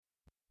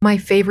My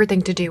favorite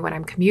thing to do when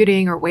I'm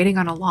commuting or waiting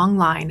on a long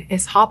line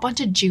is hop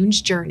onto June's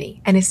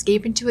Journey and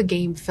escape into a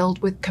game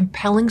filled with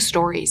compelling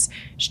stories,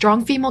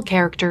 strong female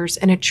characters,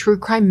 and a true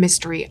crime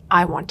mystery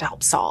I want to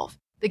help solve.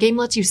 The game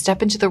lets you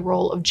step into the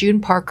role of June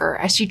Parker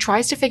as she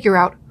tries to figure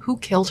out who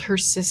killed her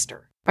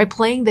sister. By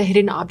playing the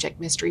Hidden Object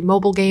Mystery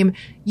mobile game,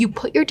 you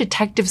put your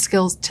detective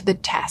skills to the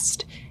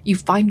test. You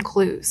find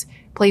clues,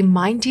 play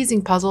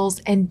mind-teasing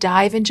puzzles, and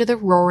dive into the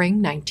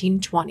roaring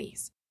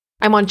 1920s.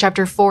 I'm on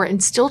Chapter 4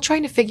 and still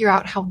trying to figure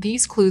out how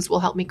these clues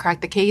will help me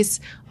crack the case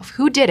of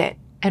who did it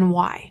and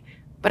why.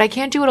 But I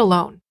can't do it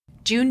alone.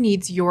 June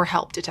needs your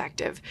help,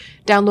 detective.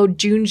 Download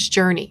June's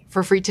Journey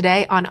for free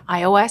today on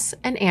iOS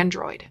and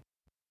Android.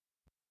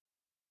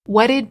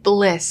 Wedded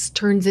Bliss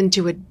turns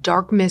into a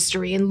dark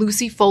mystery in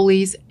Lucy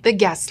Foley's The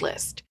Guest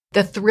List.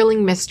 The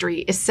thrilling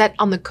mystery is set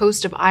on the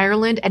coast of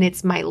Ireland, and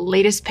it's my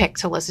latest pick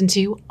to listen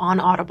to on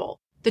Audible.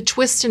 The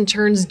twists and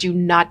turns do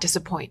not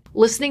disappoint.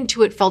 Listening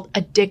to it felt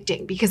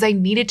addicting because I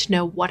needed to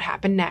know what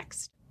happened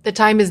next. The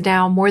time is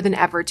now more than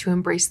ever to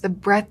embrace the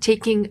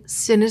breathtaking,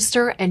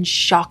 sinister, and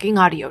shocking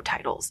audio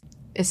titles,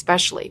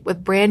 especially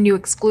with brand new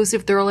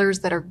exclusive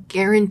thrillers that are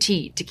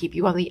guaranteed to keep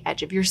you on the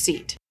edge of your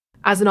seat.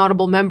 As an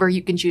Audible member,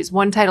 you can choose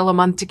one title a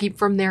month to keep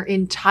from their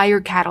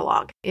entire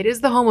catalog. It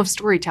is the home of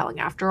storytelling,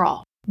 after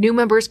all. New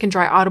members can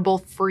try Audible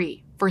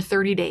free for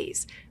 30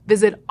 days.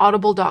 Visit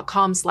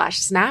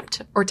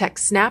audible.com/snapped or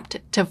text snapped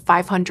to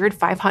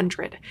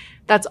 500-500.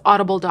 That's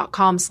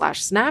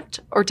audible.com/snapped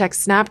or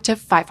text snapped to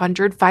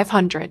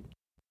 500-500.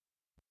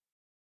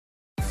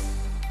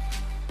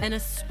 An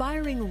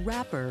aspiring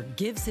rapper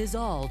gives his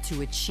all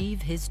to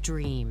achieve his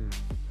dream.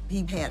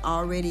 He had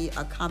already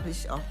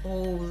accomplished a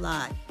whole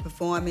lot,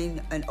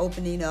 performing and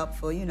opening up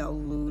for,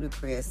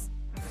 Ludacris.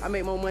 I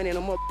make more money in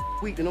a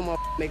week than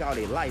make all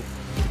their life.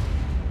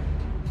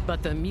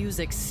 But the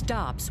music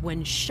stops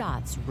when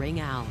shots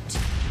ring out.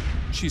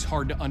 She's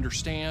hard to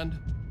understand.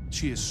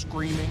 She is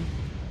screaming.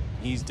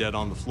 He's dead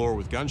on the floor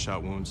with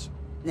gunshot wounds.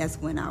 That's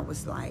when I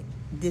was like,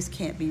 this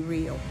can't be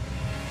real.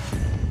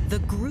 The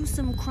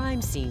gruesome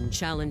crime scene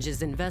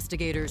challenges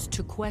investigators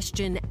to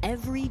question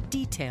every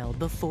detail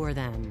before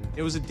them.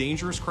 It was a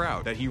dangerous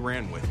crowd that he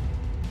ran with.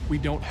 We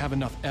don't have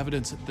enough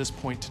evidence at this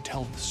point to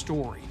tell the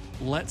story.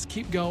 Let's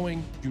keep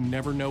going. You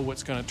never know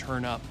what's going to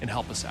turn up and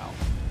help us out.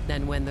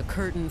 Then when the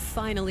curtain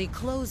finally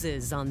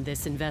closes on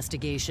this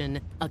investigation,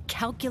 a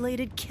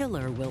calculated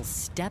killer will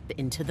step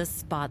into the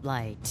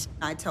spotlight.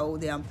 I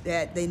told them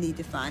that they need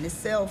to find his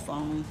cell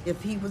phone.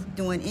 If he was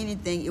doing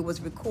anything, it was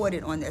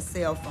recorded on that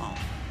cell phone.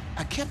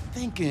 I kept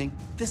thinking,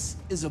 this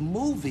is a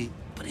movie,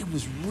 but it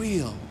was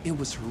real. It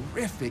was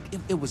horrific.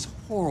 It was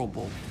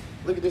horrible.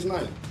 Look at this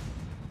knife.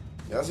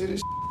 Y'all see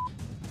this?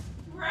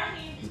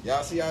 Right.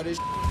 Y'all see how this?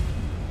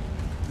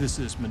 This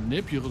is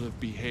manipulative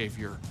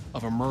behavior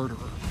of a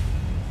murderer.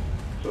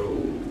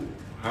 So,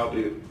 how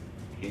did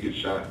he get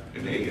shot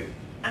in the head?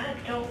 I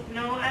don't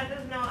know. I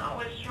just know I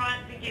was trying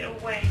to get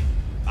away.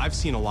 I've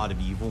seen a lot of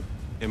evil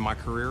in my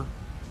career,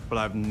 but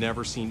I've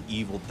never seen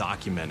evil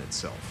document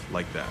itself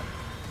like that.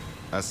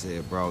 I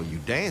said, bro, you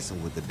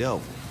dancing with the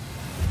devil.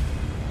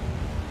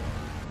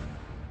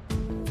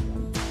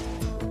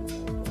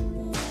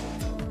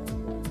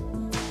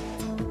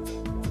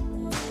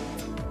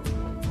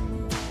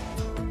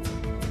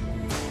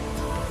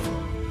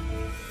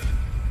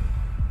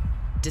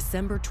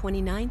 December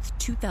 29th,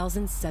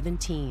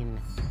 2017.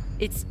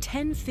 It's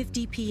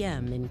 10:50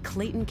 p.m. in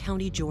Clayton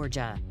County,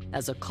 Georgia,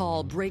 as a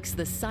call breaks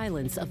the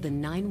silence of the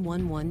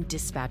 911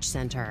 dispatch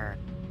center.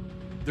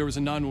 There was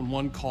a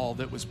 911 call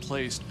that was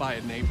placed by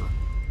a neighbor.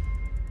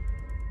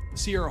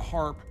 Ciera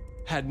Harp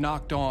had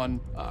knocked on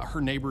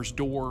her neighbor's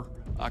door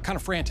kind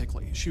of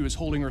frantically. She was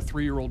holding her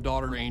 3-year-old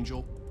daughter,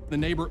 Angel. The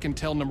neighbor can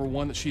tell, number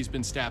one, that she's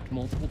been stabbed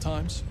multiple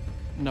times.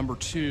 Number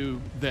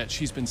two, that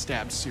she's been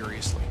stabbed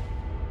seriously.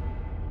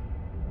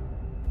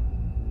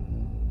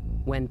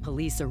 When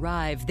police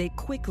arrive, they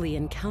quickly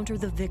encounter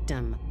the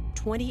victim,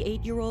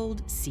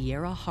 28-year-old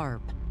Ciera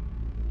Harp.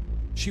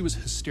 She was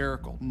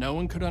hysterical. No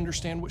one could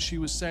understand what she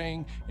was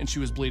saying, and she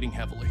was bleeding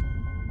heavily.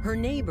 Her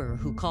neighbor,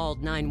 who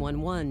called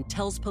 911,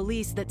 tells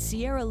police that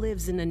Ciera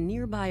lives in a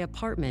nearby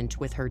apartment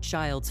with her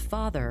child's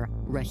father,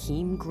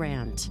 Raheem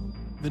Grant.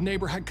 The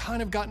neighbor had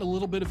kind of gotten a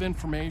little bit of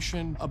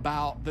information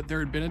about that there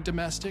had been a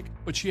domestic,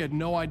 but she had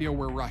no idea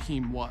where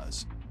Raheem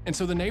was. And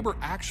so the neighbor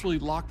actually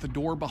locked the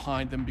door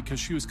behind them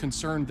because she was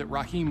concerned that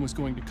Raheem was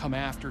going to come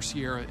after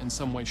Ciera in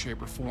some way,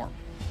 shape, or form.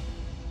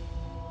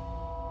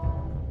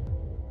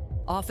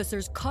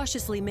 Officers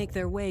cautiously make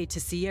their way to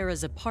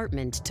Ciera's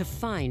apartment to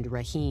find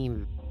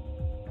Raheem.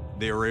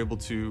 They were able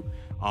to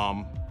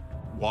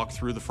walk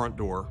through the front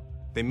door.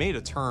 They made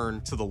a turn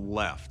to the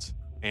left,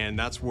 and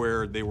that's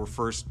where they were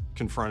first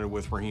confronted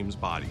with Raheem's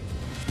body.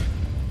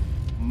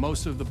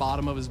 Most of the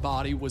bottom of his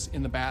body was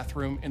in the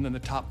bathroom, and then the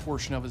top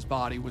portion of his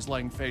body was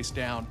laying face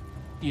down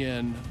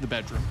in the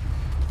bedroom.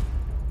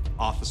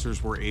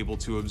 Officers were able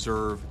to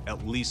observe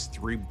at least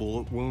 3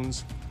 bullet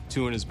wounds,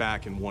 2 in his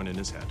back and 1 in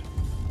his head.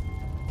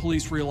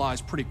 Police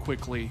realized pretty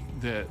quickly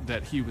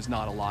that he was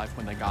not alive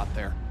when they got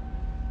there.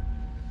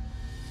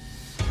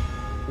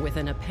 With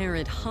an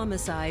apparent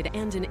homicide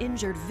and an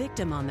injured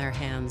victim on their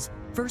hands,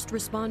 first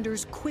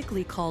responders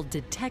quickly called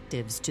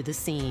detectives to the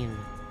scene.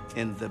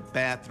 In the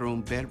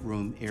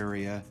bedroom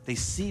area, they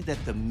see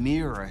that the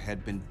mirror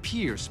had been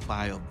pierced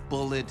by a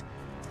bullet.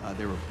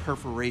 There were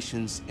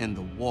perforations in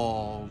the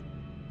wall.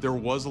 There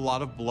was a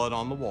lot of blood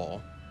on the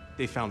wall.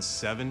 They found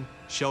 7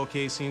 shell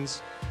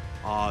casings.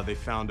 They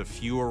found a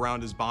few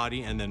around his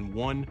body, and then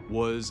one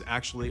was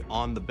actually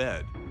on the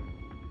bed.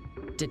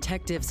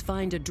 Detectives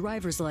find a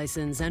driver's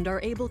license and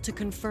are able to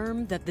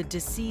confirm that the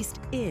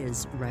deceased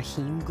is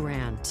Raheem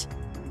Grant.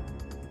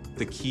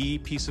 The key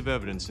piece of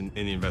evidence in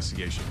the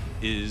investigation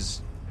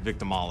is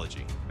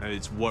victimology.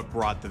 It's what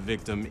brought the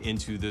victim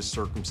into this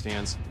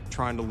circumstance,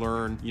 trying to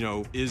learn,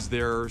 is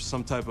there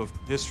some type of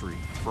history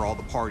for all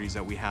the parties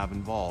that we have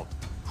involved?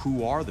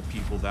 Who are the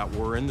people that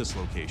were in this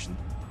location?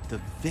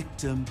 The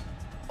victim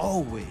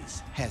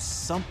always has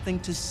something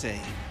to say,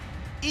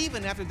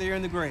 even after they're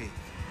in the grave.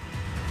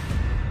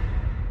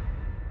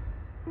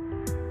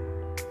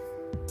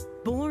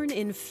 Born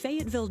in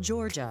Fayetteville,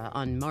 Georgia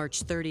on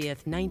March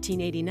 30th,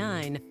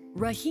 1989,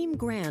 Raheem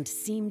Grant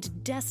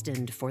seemed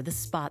destined for the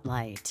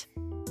spotlight.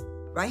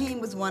 Raheem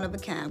was one of a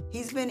kind.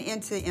 He's been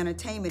into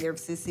entertainment ever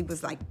since he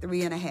was like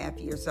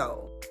 3.5 years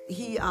old.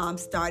 He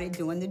started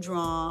doing the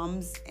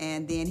drums,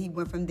 and then he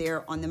went from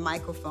there on the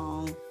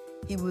microphone.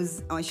 He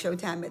was on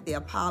Showtime at the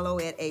Apollo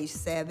at age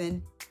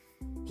 7.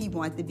 He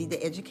wanted to be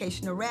the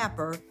educational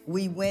rapper.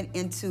 We went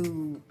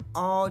into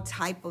all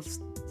type of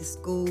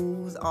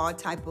schools, all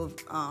type of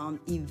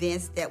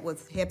events that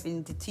was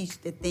helping to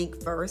teach to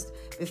think first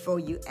before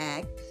you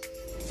act.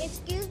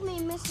 Excuse me,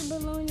 Mr.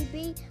 Baloney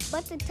B,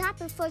 but the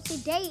topic for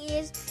today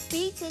is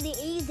B to the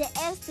E, the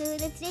S to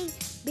the T.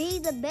 Be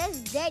the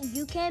best that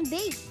you can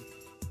be.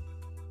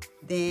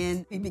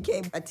 Then he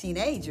became a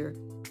teenager,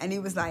 and he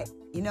was like,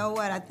 you know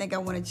what, I think I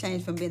want to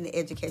change from being the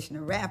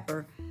educational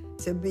rapper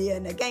to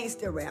being a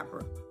gangster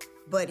rapper.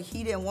 But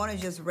he didn't want to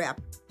just rap.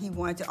 He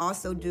wanted to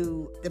also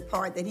do the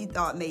part that he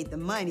thought made the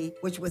money,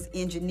 which was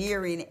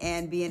engineering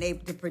and being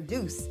able to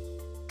produce.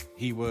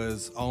 He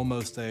was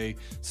almost a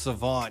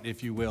savant,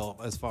 if you will,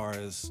 as far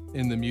as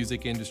in the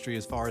music industry,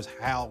 as far as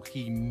how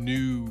he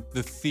knew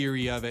the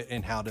theory of it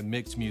and how to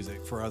mix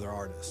music for other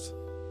artists.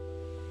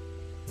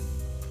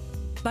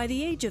 By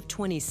the age of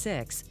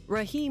 26,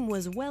 Raheem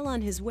was well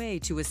on his way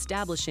to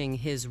establishing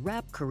his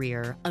rap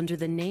career under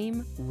the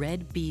name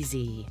Red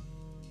BZ.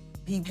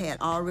 He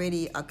had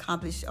already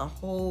accomplished a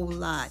whole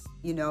lot,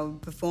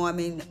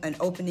 performing and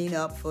opening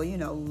up for,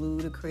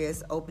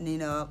 Ludacris,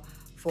 opening up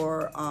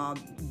for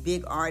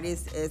big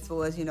artists as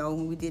far as,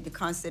 when we did the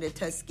concert at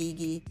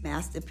Tuskegee,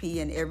 Master P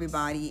and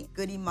everybody,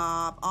 Goody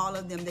Mob, all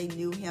of them, they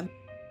knew him.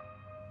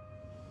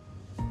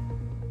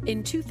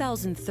 In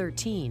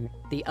 2013,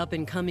 the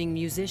up-and-coming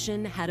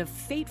musician had a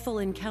fateful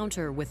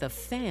encounter with a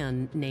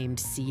fan named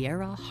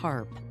Ciera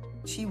Harp.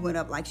 She went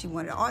up like she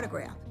wanted an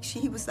autograph.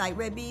 He was like,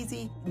 Red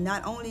Beezy,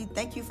 not only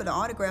thank you for the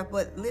autograph,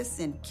 but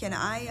listen, can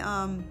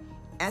I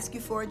ask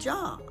you for a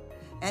job?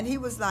 And he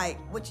was like,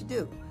 what you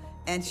do?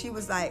 And she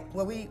was like,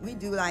 well, we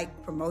do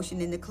like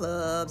promotion in the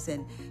clubs.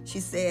 And she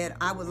said,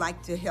 I would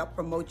like to help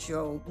promote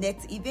your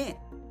next event.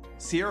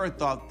 Ciera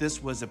thought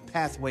this was a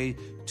pathway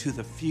to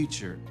the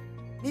future.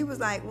 He was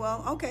like,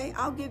 well, okay,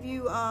 I'll give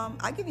you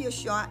a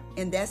shot.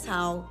 And that's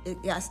how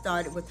it got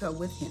started with her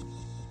with him.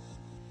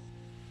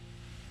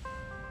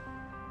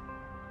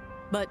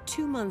 But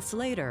 2 months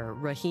later,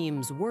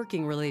 Raheem's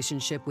working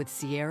relationship with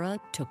Ciera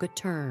took a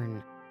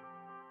turn.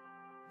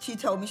 She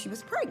told me she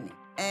was pregnant.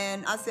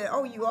 And I said,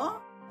 oh, you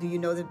are? Do you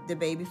know the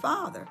baby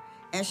father?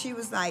 And she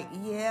was like,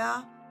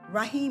 yeah,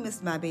 Raheem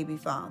is my baby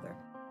father.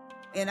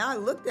 And I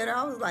looked at her,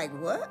 I was like,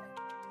 what?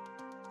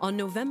 On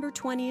November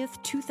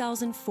 20th,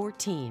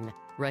 2014,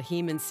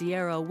 Raheem and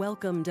Ciera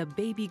welcomed a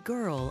baby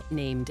girl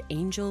named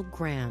Angel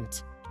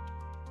Grant.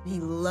 He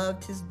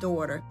loved his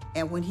daughter.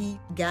 And when he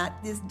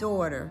got this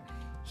daughter,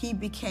 he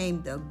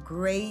became the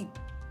greatest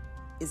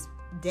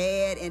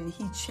dad, and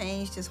he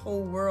changed, his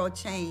whole world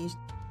changed.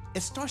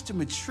 It starts to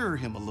mature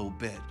him a little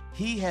bit.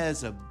 He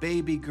has a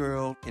baby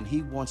girl, and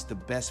he wants the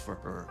best for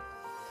her.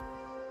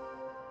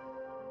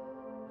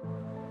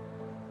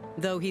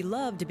 Though he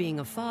loved being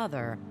a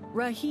father,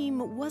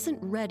 Raheem wasn't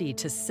ready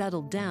to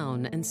settle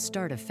down and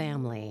start a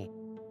family.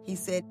 He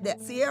said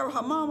that Ciera,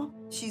 her mama,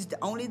 she's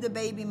only the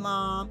baby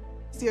mom.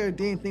 Ciera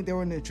didn't think they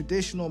were in a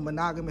traditional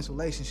monogamous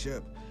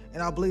relationship,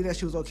 and I believe that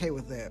she was okay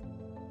with that.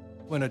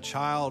 When a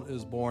child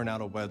is born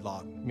out of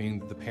wedlock, meaning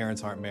that the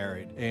parents aren't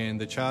married,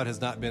 and the child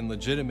has not been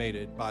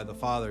legitimated by the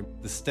father,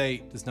 the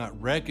state does not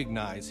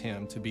recognize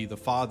him to be the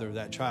father of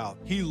that child.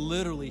 He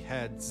literally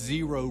had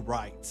 0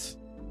 rights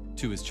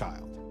to his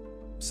child.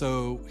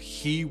 So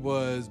he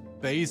was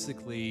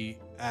basically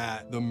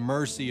at the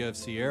mercy of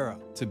Ciera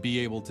to be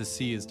able to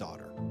see his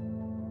daughter.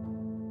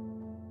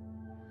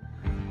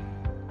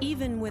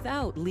 Even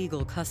without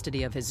legal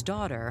custody of his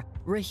daughter,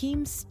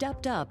 Raheem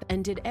stepped up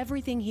and did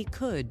everything he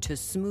could to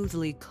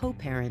smoothly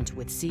co-parent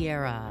with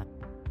Ciera.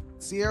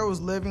 Ciera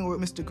was living with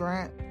Mr.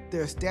 Grant,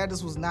 Their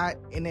status was not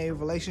in a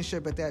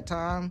relationship at that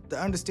time. The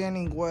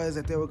understanding was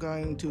that they were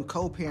going to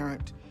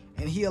co-parent,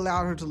 and he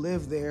allowed her to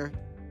live there.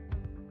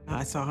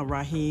 I saw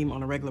Raheem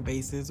on a regular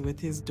basis with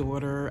his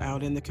daughter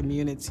out in the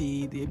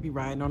community. They'd be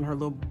riding on her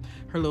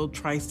little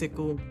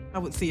tricycle. I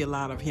would see a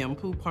lot of him.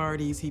 Pool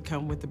parties, he'd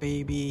come with the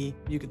baby.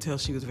 You could tell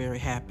she was very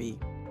happy.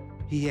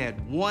 He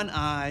had one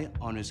eye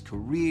on his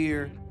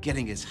career,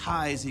 getting as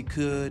high as he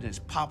could, as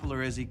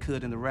popular as he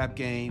could in the rap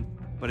game,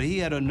 but he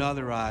had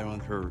another eye on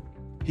her.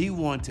 He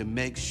wanted to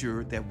make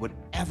sure that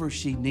whatever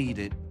she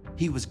needed,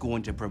 he was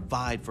going to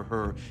provide for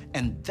her,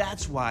 and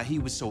that's why he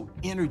was so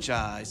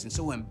energized and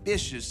so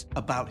ambitious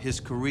about his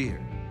career.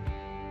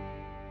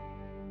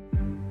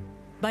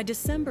 By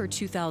December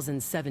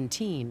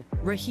 2017,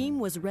 Raheem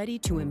was ready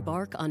to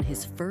embark on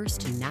his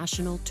first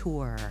national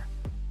tour.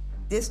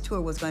 This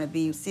tour was going to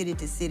be city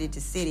to city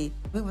to city.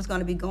 We was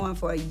going to be going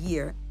for a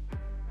year.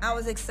 I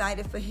was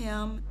excited for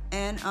him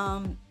and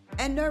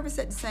nervous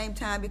at the same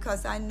time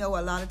because I know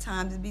a lot of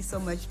times there'd be so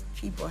much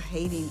people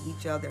hating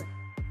each other.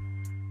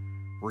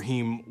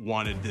 Raheem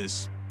wanted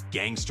this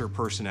gangster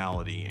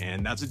personality,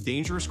 and that's a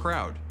dangerous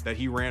crowd that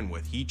he ran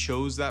with. He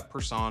chose that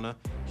persona.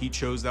 He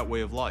chose that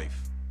way of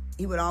life.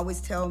 He would always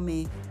tell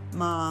me,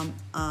 Mom,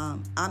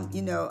 I'm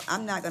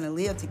not going to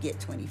live to get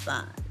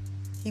 25.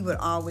 He would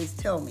always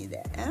tell me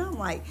that. And I'm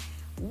like,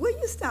 will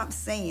you stop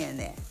saying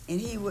that?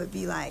 And he would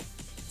be like,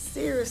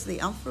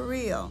 seriously, I'm for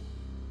real.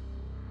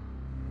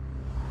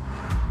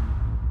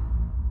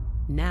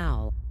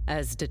 Now,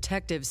 as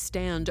detectives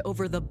stand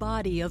over the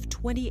body of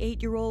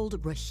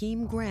 28-year-old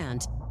Raheem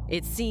Grant,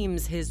 it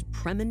seems his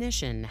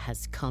premonition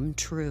has come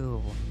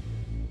true.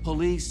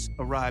 Police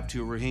arrived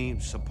to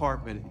Raheem's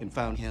apartment and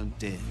found him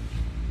dead.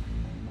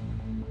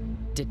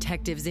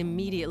 Detectives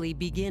immediately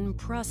begin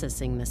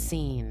processing the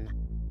scene.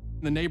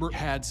 The neighbor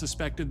had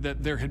suspected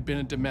that there had been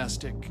a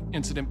domestic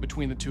incident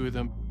between the two of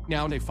them.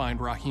 Now they find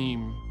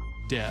Raheem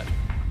dead.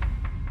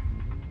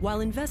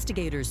 While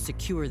investigators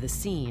secure the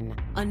scene,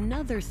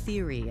 another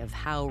theory of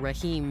how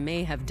Raheem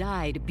may have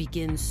died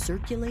begins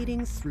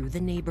circulating through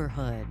the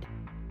neighborhood.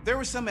 There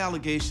were some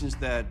allegations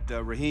that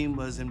Raheem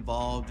was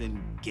involved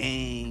in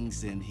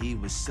gangs and he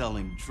was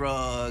selling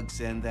drugs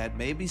and that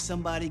maybe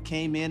somebody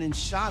came in and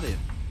shot him.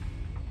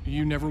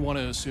 You never want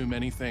to assume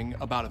anything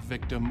about a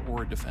victim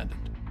or a defendant.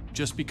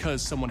 Just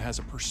because someone has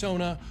a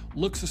persona,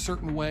 looks a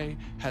certain way,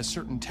 has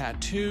certain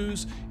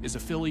tattoos, is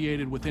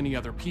affiliated with any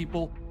other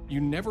people,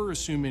 you never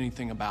assume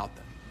anything about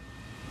them.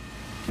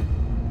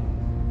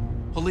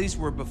 Police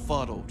were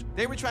befuddled.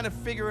 They were trying to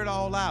figure it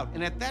all out,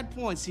 and at that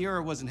point,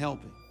 Ciera wasn't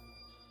helping.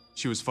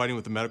 She was fighting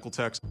with the medical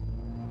techs.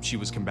 She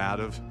was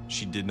combative.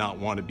 She did not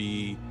want to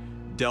be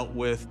dealt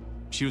with.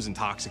 She was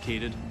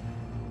intoxicated.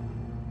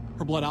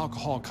 Her blood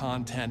alcohol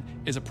content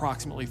is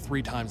approximately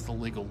 3 times the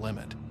legal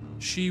limit.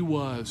 She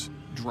was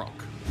drunk.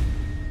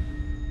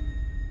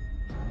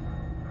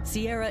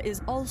 Ciera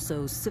is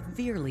also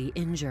severely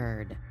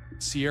injured.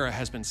 Ciera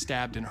has been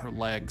stabbed in her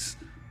legs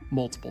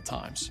multiple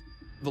times.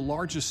 The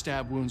largest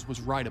stab wounds was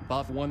right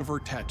above one of her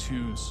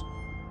tattoos.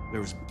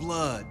 There was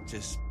blood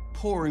just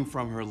pouring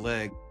from her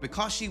leg.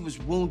 Because she was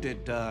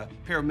wounded,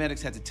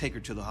 paramedics had to take her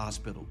to the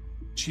hospital.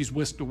 She's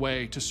whisked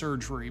away to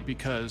surgery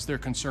because they're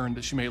concerned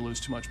that she may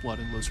lose too much blood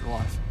and lose her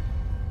life.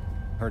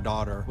 Her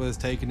daughter was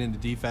taken into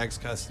DFACS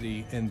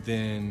custody and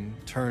then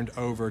turned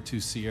over to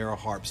Ciera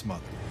Harp's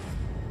mother.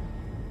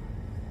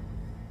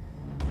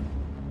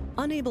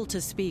 Unable to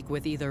speak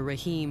with either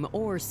Raheem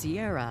or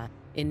Ciera,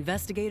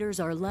 investigators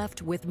are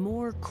left with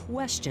more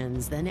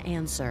questions than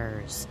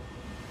answers.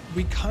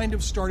 We kind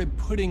of started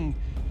putting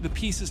the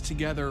pieces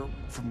together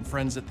from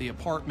friends at the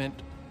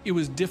apartment. It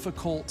was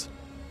difficult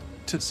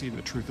to see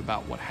the truth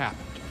about what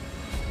happened.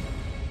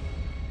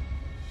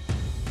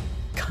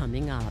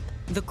 Coming up,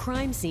 the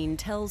crime scene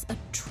tells a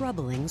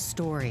troubling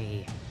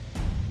story.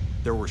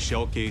 There were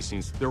shell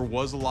casings. There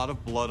was a lot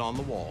of blood on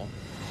the wall.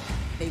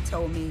 They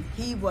told me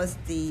he was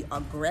the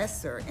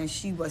aggressor and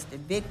she was the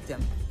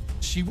victim.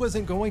 She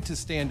wasn't going to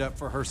stand up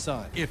for her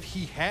son if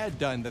he had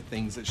done the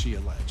things that she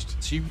alleged.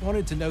 She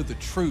wanted to know the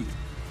truth.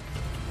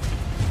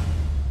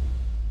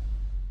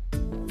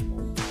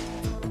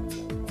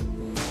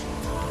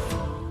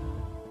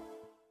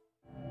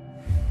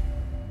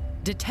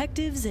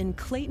 Detectives in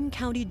Clayton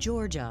County,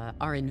 Georgia,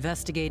 are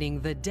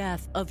investigating the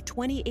death of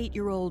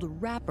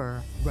 28-year-old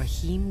rapper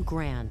Raheem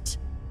Grant.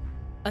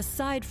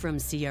 Aside from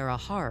Ciera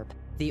Harp,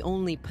 the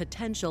only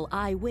potential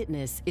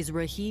eyewitness is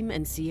Raheem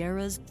and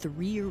Ciera's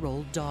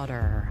 3-year-old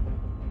daughter.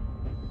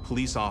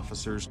 Police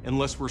officers,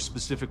 unless we're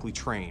specifically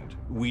trained,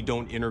 we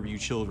don't interview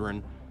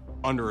children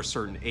under a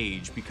certain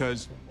age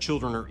because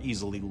children are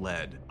easily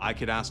led. I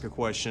could ask a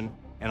question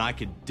and I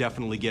could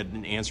definitely get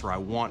an answer I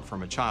want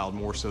from a child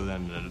more so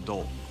than an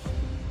adult.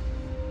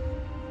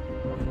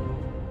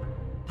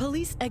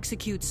 Police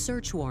execute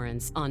search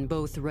warrants on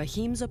both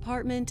Raheem's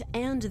apartment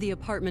and the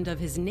apartment of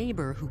his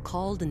neighbor who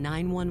called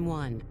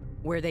 911,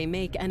 where they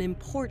make an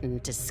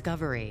important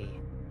discovery.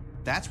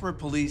 That's where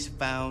police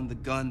found the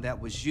gun that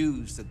was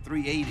used, the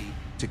 .380,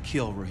 to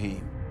kill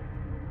Raheem.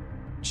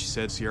 She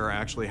said Ciera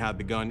actually had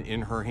the gun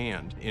in her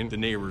hand in the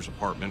neighbor's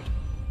apartment.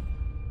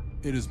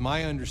 It is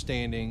my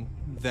understanding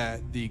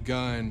that the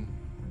gun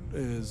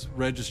is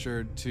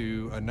registered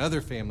to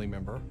another family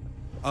member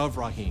of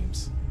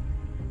Raheem's.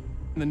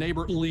 The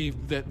neighbor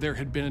believed that there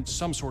had been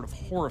some sort of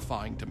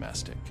horrifying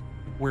domestic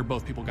where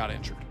both people got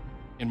injured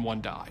and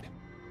one died.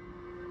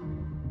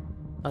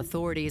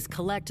 Authorities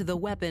collect the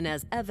weapon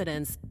as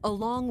evidence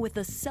along with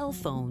a cell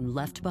phone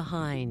left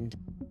behind.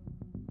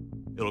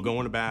 It'll go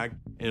in a bag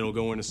and it'll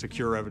go in a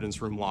secure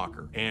evidence room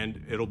locker.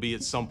 And it'll be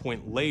at some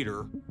point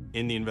later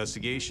in the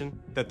investigation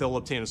that they'll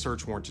obtain a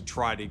search warrant to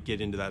try to get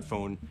into that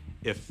phone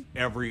if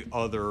every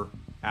other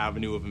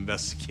avenue of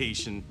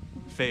investigation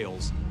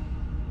fails.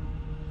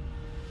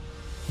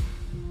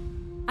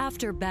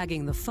 After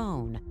bagging the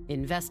phone,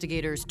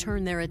 investigators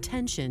turn their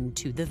attention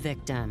to the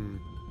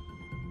victim.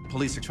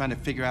 Police are trying to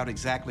figure out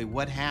exactly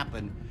what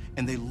happened,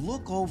 and they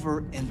look over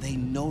and they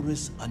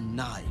notice a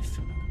knife.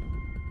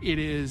 It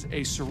is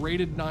a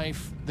serrated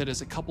knife that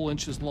is a couple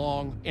inches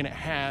long, and it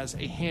has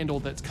a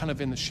handle that's kind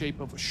of in the shape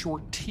of a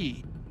short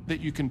T that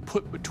you can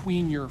put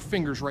between your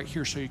fingers right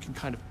here so you can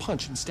kind of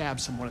punch and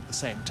stab someone at the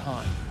same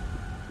time.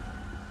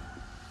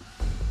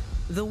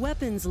 The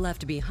weapons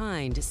left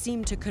behind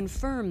seem to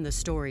confirm the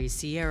story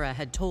Ciera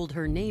had told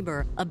her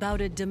neighbor about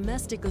a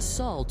domestic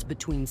assault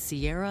between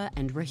Ciera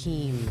and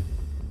Raheem.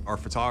 Our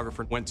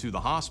photographer went to the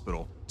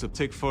hospital to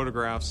take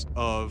photographs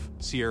of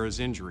Ciera's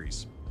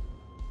injuries.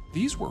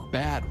 These were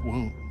bad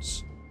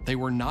wounds. They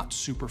were not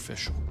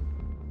superficial.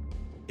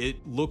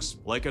 It looks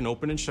like an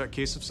open and shut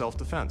case of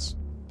self-defense.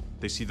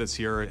 They see that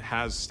Ciera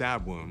has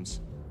stab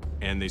wounds,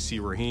 and they see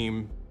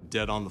Raheem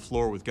dead on the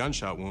floor with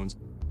gunshot wounds.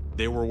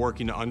 They were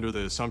working under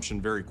the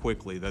assumption very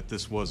quickly that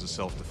this was a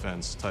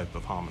self-defense type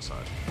of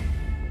homicide.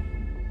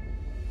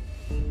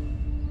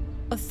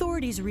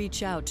 Authorities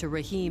reach out to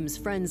Raheem's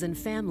friends and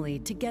family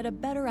to get a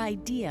better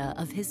idea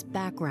of his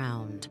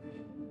background.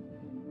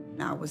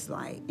 I was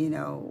like,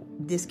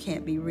 this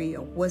can't be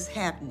real. What's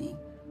happening?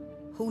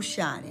 Who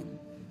shot him?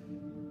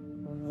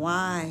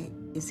 Why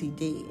is he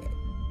dead?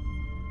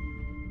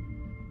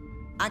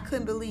 I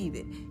couldn't believe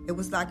it. It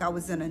was like I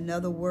was in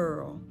another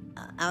world,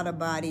 an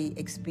out-of-body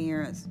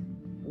experience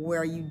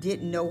where you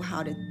didn't know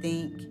how to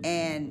think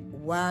and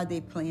why are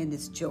they playing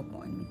this joke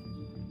on me?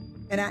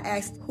 And I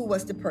asked who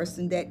was the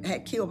person that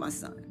had killed my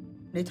son.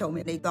 They told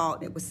me they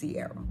thought it was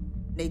Ciera.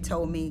 They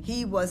told me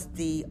he was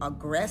the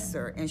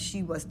aggressor and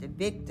she was the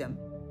victim.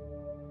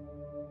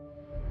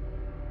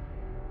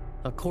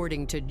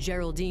 According to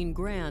Geraldine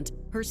Grant,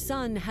 her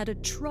son had a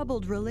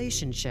troubled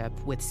relationship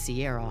with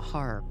Ciera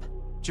Harp.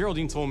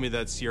 Geraldine told me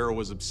that Ciera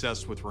was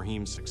obsessed with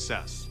Raheem's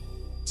success.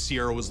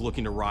 Ciera was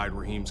looking to ride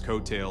Raheem's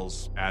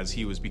coattails as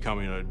he was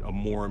becoming a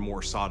more and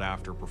more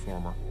sought-after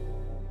performer.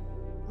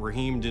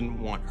 Raheem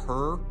didn't want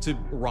her to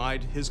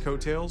ride his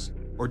coattails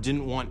or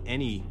didn't want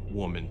any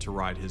woman to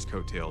ride his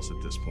coattails at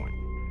this point.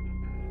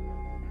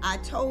 I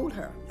told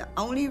her the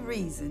only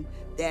reason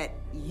that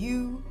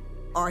you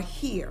are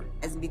here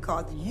is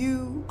because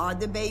you are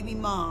the baby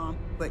mom,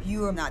 but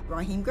you are not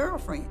Raheem's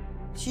girlfriend.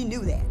 She knew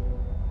that.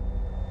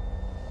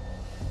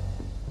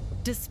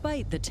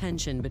 Despite the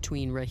tension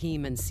between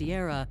Raheem and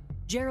Ciera,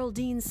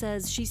 Geraldine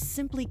says she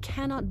simply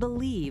cannot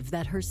believe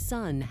that her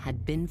son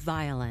had been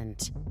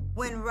violent.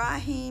 When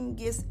Raheem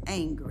gets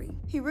angry,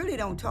 he really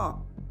don't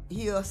talk.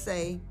 He'll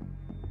say,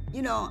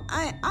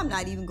 I'm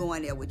not even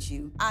going there with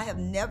you. I have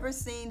never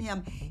seen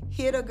him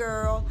hit a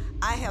girl.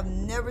 I have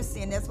never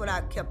seen, that's what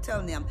I kept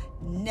telling them,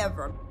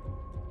 never.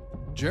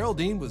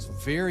 Geraldine was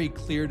very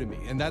clear to me,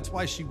 and that's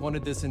why she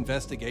wanted this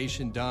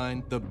investigation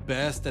done the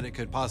best that it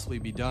could possibly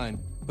be done,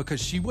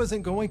 because she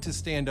wasn't going to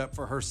stand up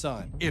for her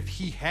son if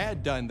he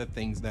had done the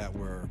things that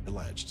were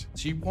alleged.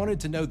 She wanted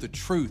to know the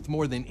truth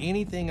more than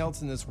anything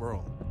else in this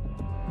world.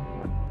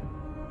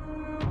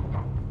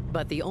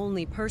 But the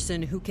only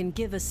person who can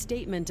give a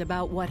statement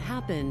about what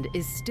happened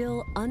is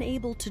still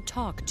unable to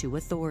talk to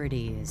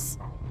authorities.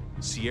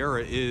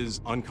 Ciera is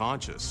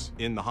unconscious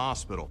in the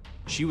hospital.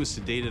 She was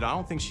sedated. I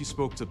don't think she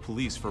spoke to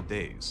police for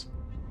days.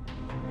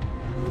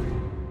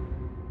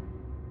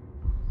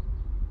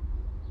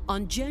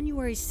 On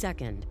January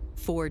 2nd,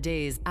 4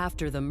 days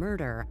after the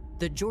murder,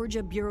 the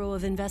Georgia Bureau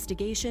of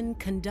Investigation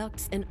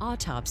conducts an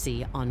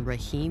autopsy on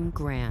Raheem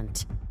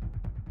Grant.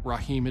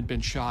 Raheem had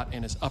been shot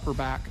in his upper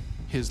back,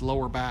 his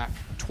lower back,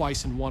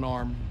 twice in one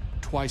arm,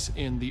 twice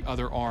in the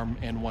other arm,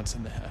 and once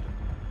in the head.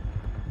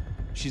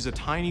 She's a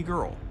tiny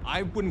girl.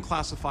 I wouldn't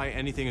classify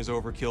anything as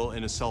overkill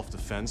in a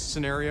self-defense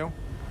scenario.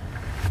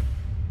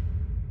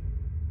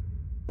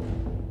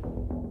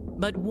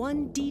 But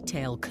one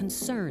detail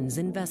concerns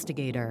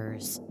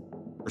investigators.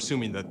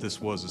 Assuming that this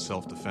was a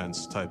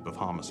self-defense type of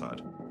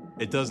homicide.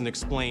 It doesn't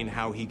explain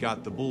how he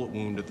got the bullet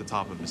wound at the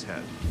top of his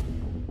head.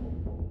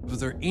 Was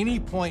there any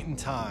point in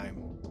time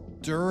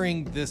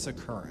during this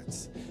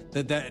occurrence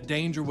that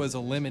danger was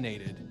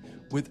eliminated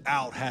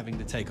without having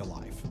to take a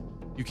life?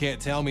 You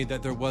can't tell me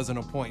that there wasn't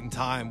a point in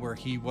time where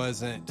he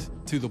wasn't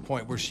to the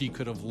point where she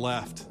could have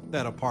left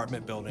that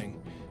apartment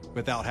building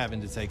without having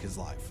to take his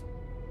life.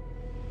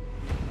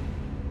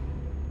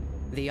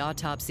 The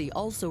autopsy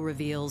also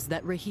reveals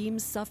that Rahim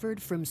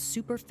suffered from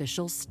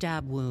superficial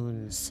stab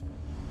wounds.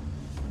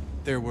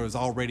 There was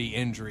already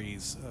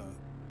injuries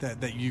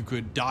that you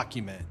could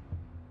document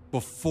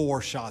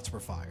before shots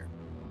were fired.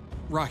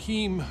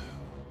 Rahim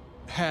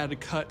had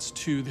cuts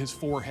to his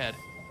forehead,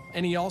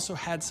 and he also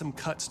had some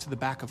cuts to the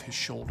back of his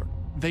shoulder.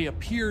 They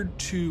appeared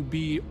to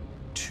be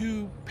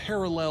two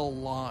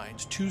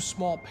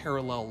small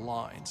parallel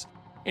lines.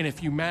 And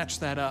if you match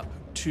that up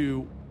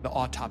to the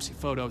autopsy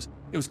photos,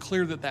 it was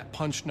clear that that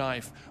punch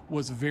knife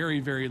was very,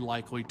 very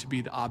likely to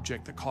be the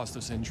object that caused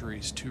those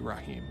injuries to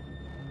Rahim.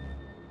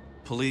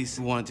 Police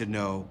wanted to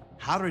know,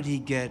 how did he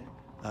get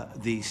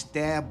the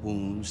stab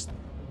wounds?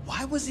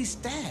 Why was he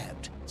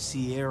stabbed?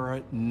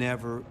 Ciera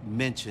never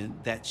mentioned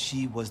that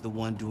she was the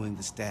one doing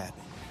the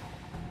stabbing.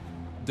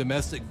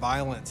 Domestic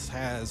violence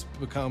has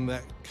become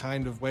that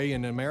kind of way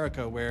in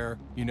America where,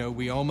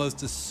 we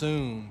almost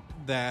assume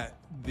that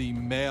the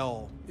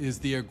male is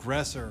the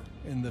aggressor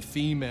and the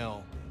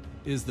female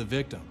is the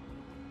victim.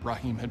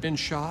 Rahim had been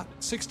shot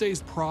 6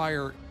 days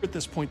prior. At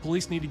this point,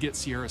 police need to get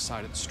Ciera's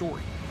side of the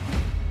story.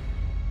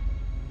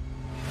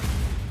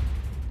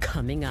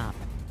 Coming up,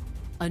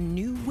 a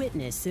new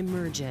witness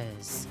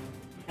emerges.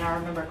 I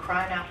remember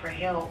crying out for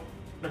help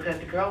because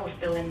the girl was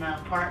still in the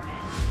apartment.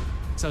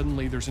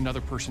 Suddenly, there's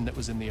another person that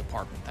was in the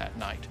apartment that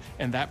night,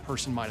 and that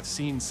person might have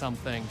seen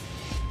something.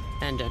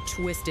 And a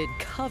twisted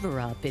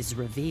cover-up is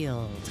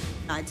revealed.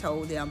 I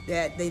told them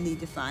that they need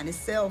to find his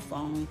cell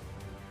phone.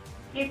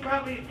 He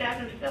probably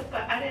stabbed himself,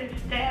 but I didn't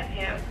stab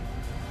him.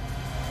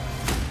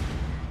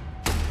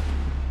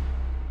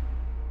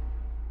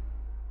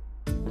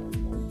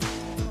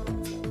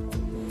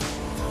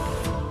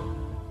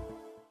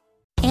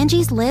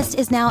 Angie's List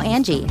is now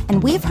Angie,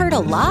 and we've heard a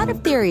lot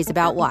of theories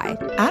about why.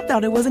 I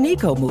thought it was an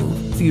eco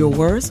move. Fewer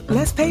words,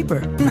 less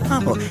paper.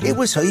 No, it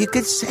was so you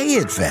could say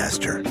it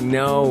faster.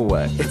 No,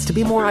 it's to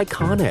be more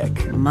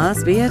iconic.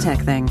 Must be a tech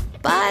thing.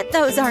 But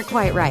those aren't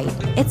quite right.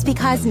 It's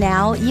because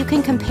now you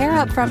can compare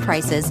upfront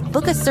prices,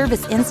 book a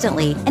service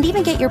instantly, and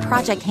even get your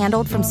project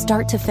handled from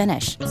start to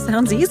finish.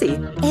 Sounds easy.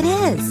 It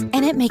is,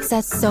 and it makes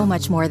us so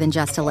much more than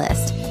just a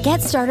list.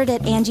 Get started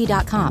at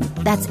Angie.com.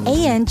 That's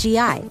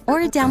ANGI,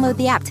 or download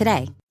the app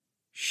today.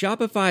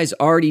 Shopify's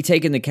already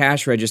taken the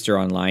cash register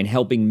online,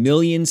 helping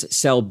millions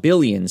sell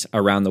billions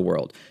around the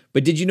world.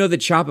 But did you know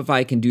that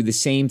Shopify can do the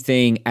same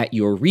thing at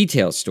your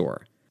retail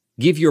store?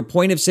 Give your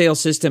point-of-sale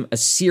system a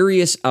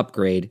serious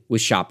upgrade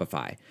with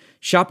Shopify.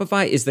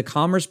 Shopify is the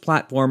commerce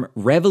platform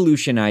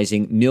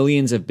revolutionizing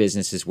millions of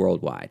businesses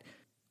worldwide.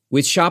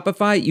 With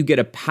Shopify, you get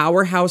a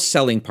powerhouse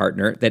selling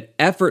partner that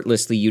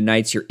effortlessly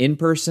unites your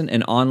in-person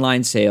and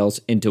online sales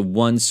into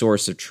one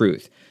source of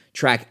truth.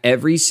 Track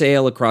every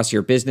sale across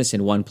your business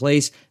in one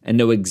place and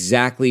know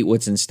exactly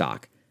what's in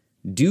stock.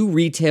 Do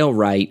retail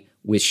right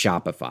with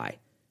Shopify.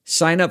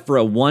 Sign up for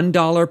a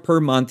 $1 per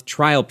month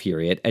trial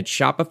period at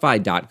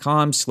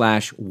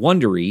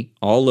shopify.com/Wondery,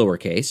 all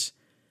lowercase.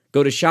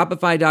 Go to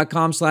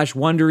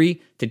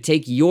shopify.com/Wondery to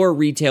take your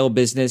retail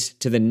business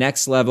to the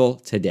next level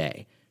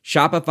today.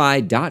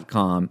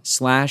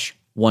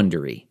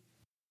 Shopify.com/Wondery.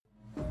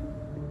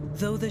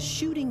 Though the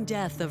shooting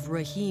death of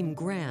Rahim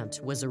Grant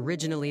was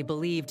originally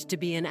believed to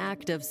be an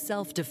act of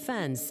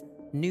self-defense,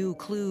 new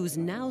clues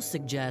now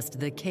suggest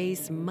the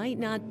case might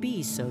not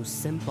be so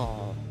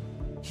simple.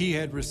 He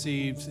had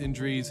received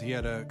injuries. He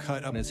had a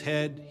cut on his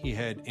head. He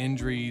had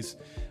injuries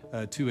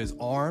to his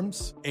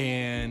arms,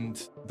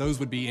 and those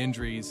would be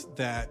injuries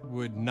that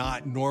would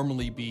not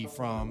normally be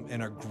from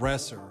an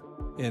aggressor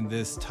in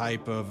this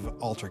type of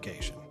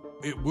altercation.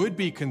 It would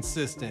be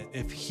consistent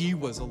if he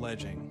was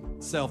alleging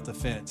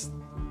self-defense.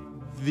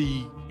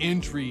 The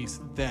injuries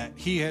that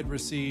he had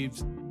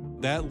received,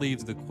 that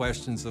leaves the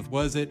questions of,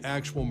 was it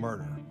actual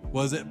murder?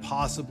 Was it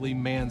possibly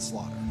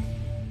manslaughter?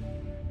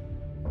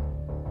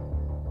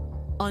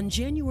 On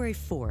January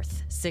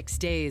 4th, 6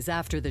 days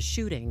after the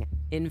shooting,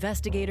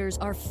 investigators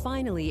are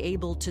finally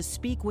able to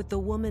speak with the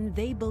woman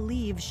they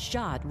believe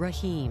shot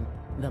Rahim,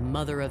 the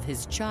mother of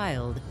his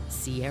child,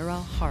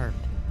 Ciera Harp.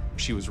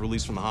 She was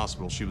released from the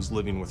hospital. She was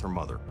living with her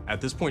mother. At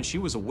this point, she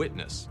was a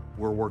witness.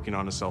 We're working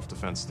on a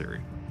self-defense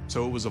theory.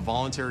 So it was a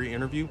voluntary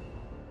interview.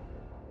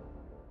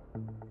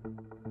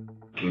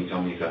 Can you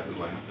tell me exactly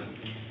what happened?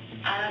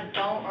 I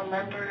don't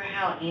remember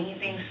how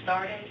anything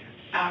started.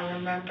 I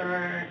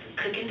remember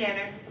cooking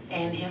dinner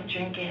and him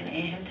drinking and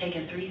him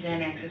taking 3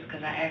 Xanaxes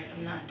because I asked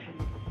him not to.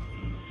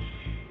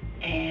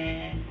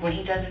 And when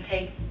he doesn't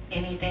take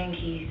anything,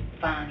 he's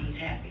fine, he's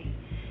happy.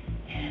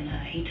 And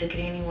he took it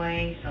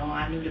anyway, so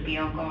I knew to be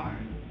on guard.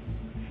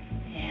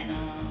 And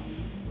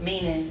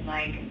meaning,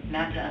 like,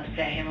 not to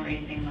upset him or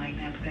anything like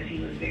that because he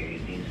was very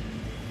abusive.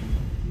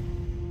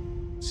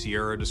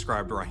 Ciera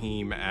described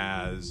Rahim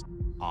as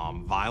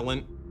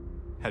violent,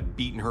 had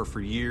beaten her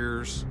for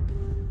years.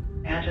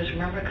 I just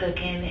remember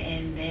cooking,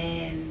 and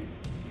then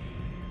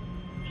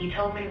he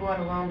told me to go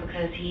in the room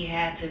because he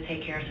had to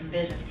take care of some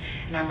business.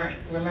 And I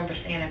remember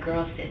seeing a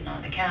girl sitting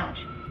on the couch.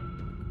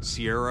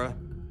 Ciera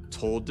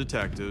told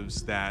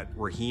detectives that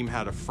Rahim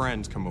had a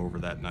friend come over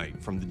that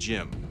night from the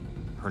gym.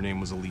 Her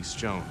name was Elise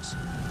Jones.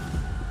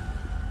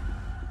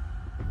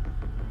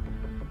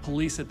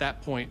 Police at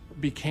that point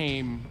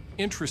became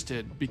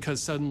interested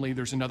because suddenly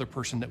there's another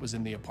person that was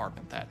in the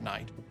apartment that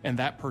night, and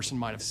that person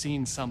might have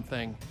seen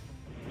something.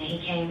 He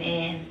came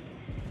in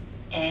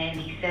and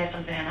he said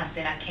something, and I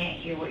said, I can't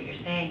hear what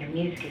you're saying. Your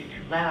music is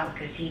too loud,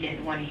 because he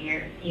didn't want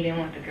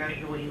the girl to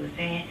hear what he was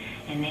saying,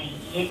 and then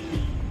he hit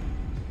me.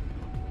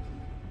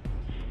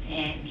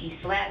 And he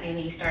slapped me and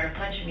he started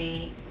punching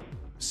me.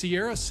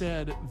 Ciera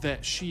said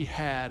that she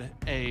had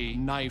a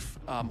knife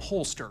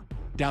holster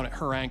down at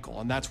her ankle,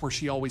 and that's where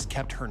she always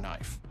kept her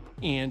knife.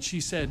 And she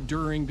said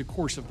during the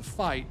course of the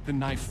fight, the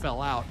knife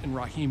fell out and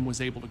Raheem was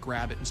able to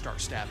grab it and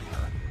start stabbing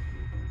her.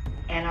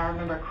 And I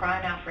remember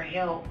crying out for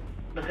help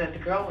because the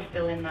girl was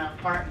still in the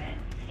apartment,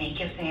 and he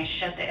kept saying,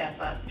 shut the F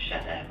up,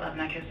 shut the F up.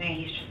 And I kept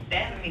saying, he's just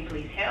stabbing me,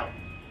 please help.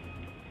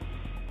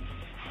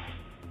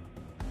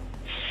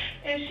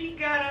 And she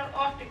got up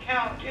off the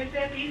couch and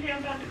said, these I'm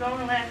about to go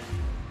and left.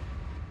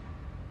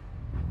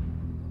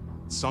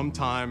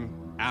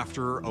 Sometime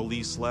after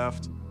Elise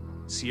left,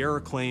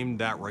 Ciera claimed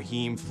that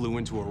Raheem flew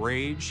into a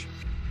rage.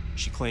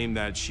 She claimed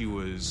that she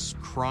was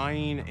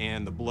crying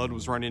and the blood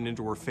was running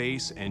into her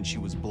face and she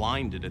was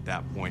blinded at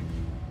that point.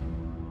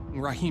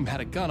 Raheem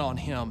had a gun on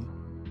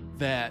him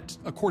that,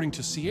 according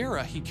to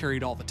Ciera, he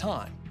carried all the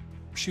time.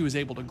 She was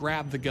able to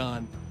grab the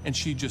gun and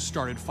she just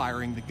started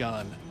firing the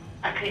gun.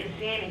 I couldn't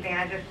see anything,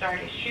 I just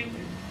started shooting.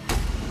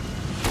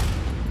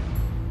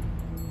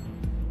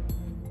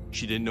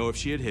 She didn't know if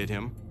she had hit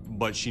him,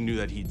 but she knew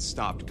that he'd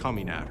stopped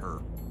coming at her.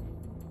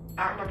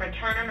 I remember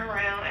turning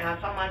around and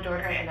I saw my daughter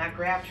and I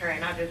grabbed her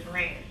and I just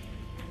ran.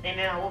 And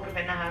then I woke up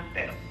in the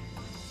hospital.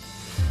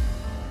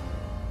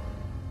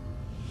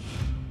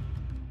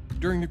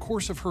 During the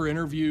course of her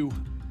interview,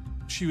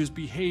 she was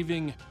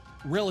behaving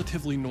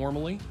relatively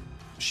normally.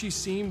 She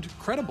seemed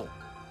credible.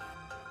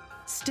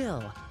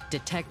 Still,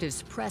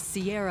 detectives press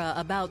Ciera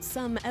about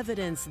some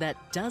evidence that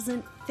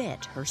doesn't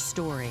fit her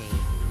story.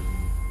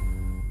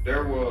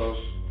 There was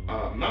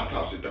an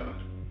autopsy done,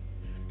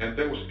 and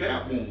there were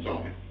stab wounds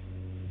on him.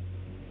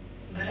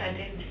 But I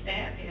didn't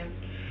stab him.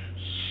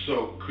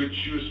 So could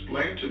you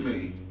explain to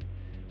me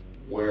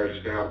where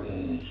the stab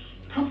wounds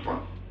come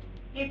from?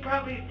 He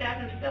probably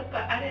stabbed himself,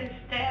 but I didn't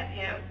stab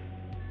him.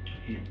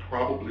 He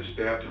probably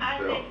stabbed himself. I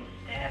didn't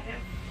stab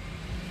him.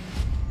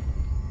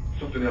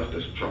 Something else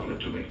that's troubling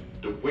to me.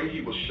 The way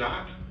he was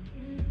shot,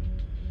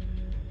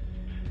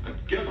 I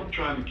guess I'm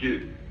trying to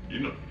get,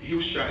 he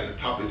was shot in the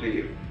top of his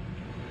head.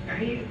 Are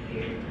you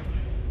serious?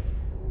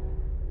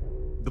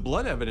 The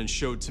blood evidence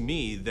showed to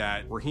me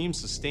that Raheem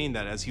sustained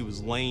that as he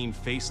was laying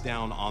face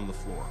down on the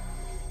floor.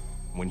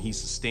 When he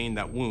sustained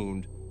that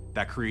wound,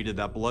 that created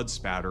that blood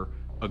spatter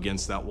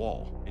against that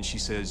wall. And she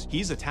says,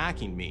 he's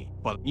attacking me,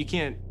 but you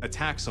can't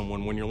attack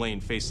someone when you're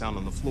laying face down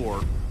on the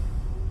floor.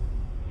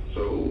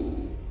 So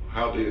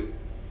how did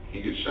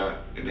he get shot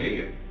in the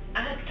head?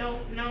 I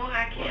don't know.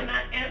 I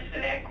cannot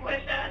answer that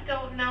question. I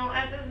don't know.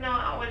 I just know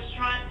I was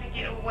trying to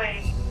get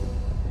away.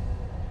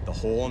 The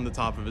hole on the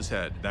top of his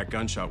head, that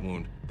gunshot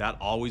wound, that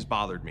always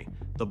bothered me.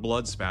 The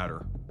blood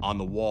spatter on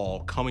the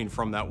wall coming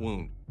from that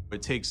wound.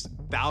 It takes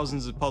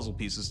thousands of puzzle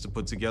pieces to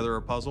put together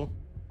a puzzle.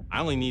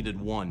 I only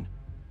needed one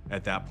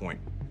at that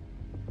point.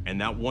 And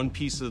that one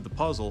piece of the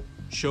puzzle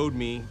showed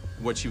me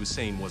what she was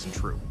saying wasn't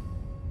true.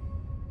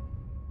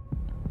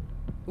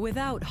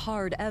 Without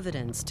hard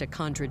evidence to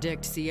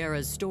contradict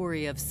Ciera's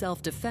story of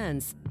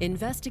self-defense,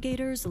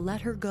 investigators let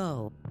her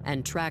go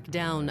and tracked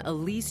down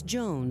Elise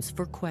Jones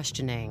for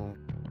questioning.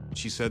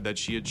 She said that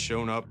she had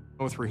shown up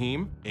with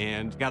Raheem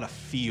and got a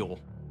feel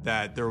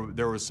that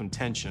there was some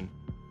tension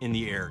in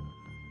the air.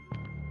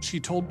 She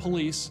told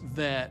police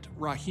that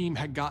Raheem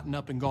had gotten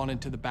up and gone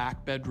into the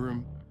back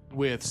bedroom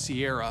with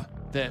Ciera,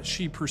 that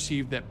she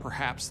perceived that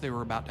perhaps they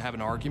were about to have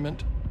an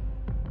argument.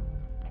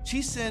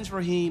 She sends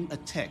Raheem a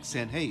text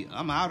saying, hey,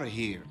 I'm out of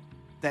here.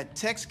 That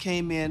text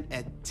came in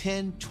at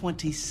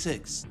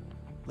 10:26.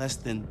 Less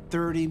than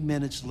 30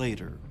 minutes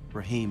later,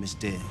 Raheem is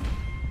dead.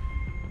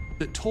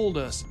 That told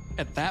us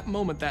at that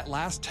moment, that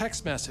last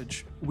text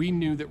message, we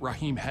knew that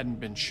Raheem hadn't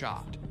been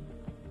shot.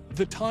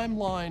 The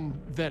timeline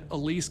that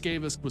Elise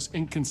gave us was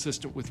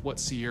inconsistent with what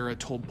Ciera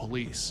told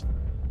police.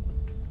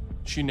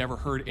 She never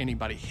heard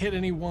anybody hit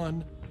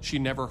anyone. She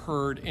never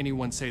heard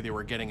anyone say they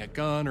were getting a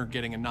gun or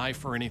getting a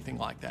knife or anything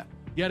like that.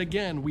 Yet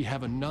again, we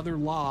have another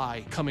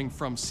lie coming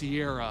from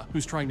Ciera,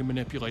 who's trying to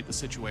manipulate the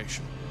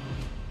situation.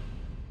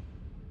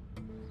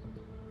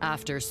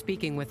 After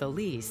speaking with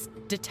Elise,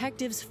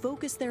 detectives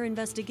focused their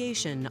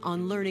investigation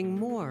on learning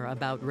more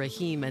about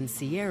Raheem and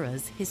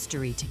Ciera's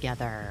history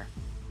together.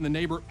 The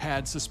neighbor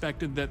had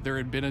suspected that there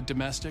had been a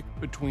domestic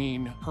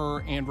between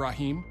her and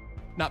Raheem,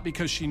 not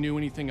because she knew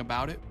anything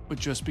about it, but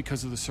just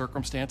because of the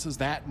circumstances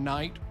that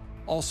night.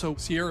 Also,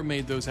 Ciera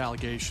made those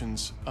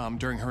allegations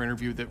during her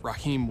interview that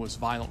Raheem was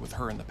violent with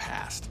her in the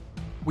past.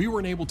 We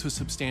weren't able to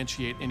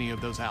substantiate any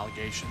of those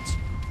allegations.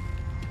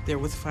 There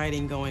was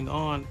fighting going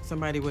on.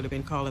 Somebody would have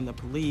been calling the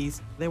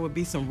police. There would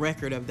be some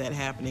record of that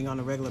happening on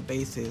a regular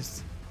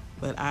basis.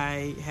 But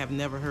I have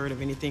never heard of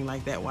anything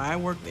like that while I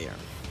worked there.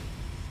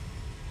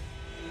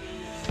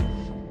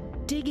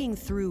 Digging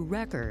through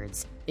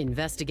records,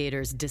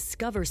 investigators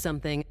discover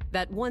something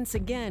that once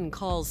again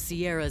calls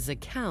Ciera's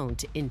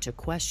account into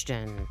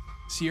question.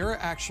 Ciera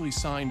actually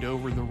signed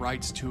over the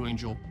rights to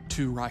Angel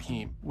to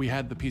Raheem. We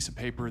had the piece of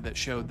paper that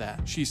showed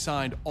that. She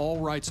signed all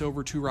rights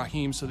over to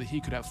Raheem so that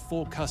he could have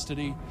full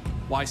custody.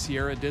 Why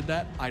Ciera did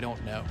that, I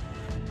don't know.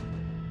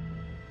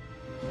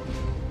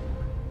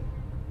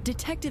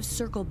 Detectives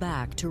circle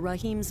back to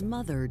Raheem's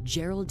mother,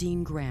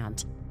 Geraldine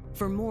Grant,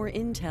 for more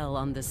intel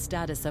on the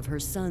status of her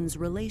son's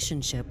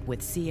relationship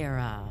with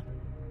Ciera.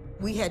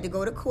 We had to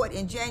go to court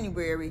in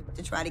January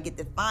to try to get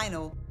the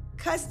final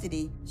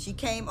custody. She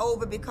came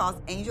over because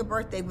Angel's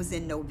birthday was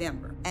in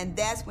November. And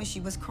that's when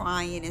she was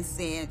crying and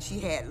saying she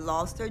had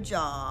lost her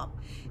job.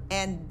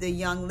 And the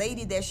young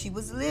lady that she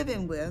was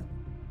living with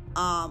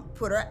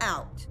put her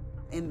out.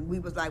 And we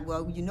was like,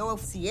 well, you know,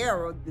 if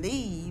Ciera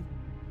leave,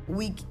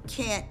 we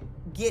can't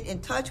get in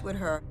touch with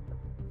her,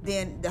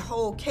 then the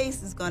whole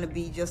case is going to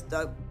be just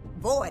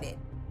avoided.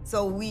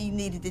 So we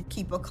needed to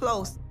keep her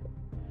close.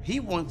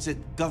 He wants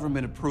it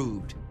government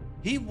approved.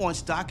 He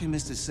wants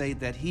documents to say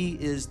that he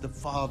is the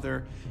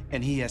father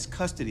and he has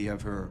custody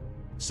of her.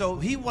 So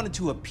he wanted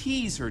to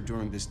appease her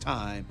during this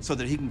time so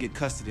that he can get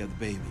custody of the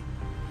baby.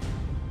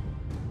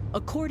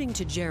 According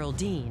to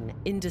Geraldine,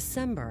 in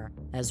December,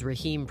 as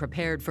Raheem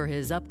prepared for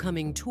his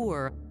upcoming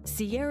tour,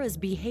 Ciera's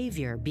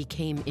behavior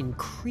became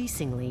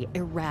increasingly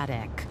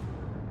erratic.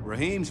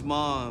 Raheem's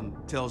mom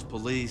tells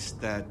police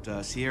that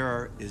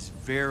Ciera is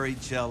very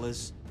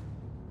jealous,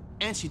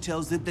 and she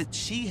tells them that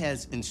she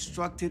has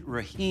instructed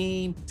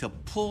Raheem to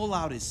pull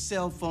out his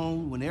cell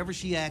phone whenever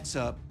she acts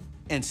up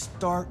and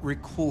start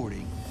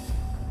recording.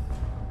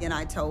 And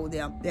I told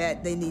them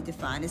that they need to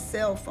find his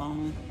cell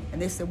phone.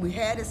 And they said, we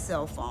had his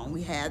cell phone,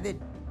 we have it.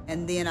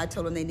 And then I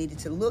told them they needed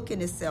to look in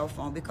his cell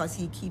phone because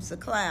he keeps a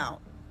cloud.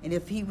 And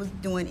if he was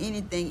doing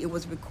anything, it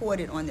was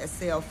recorded on that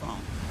cell phone.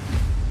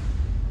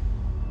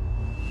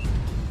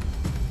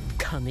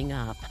 Coming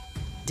up,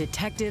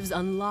 detectives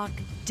unlock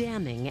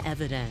damning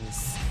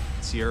evidence.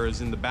 Ciera's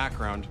in the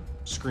background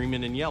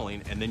screaming and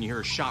yelling, and then you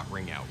hear a shot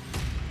ring out.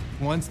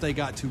 Once they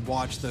got to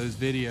watch those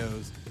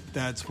videos,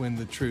 that's when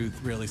the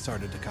truth really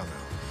started to come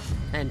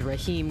out. And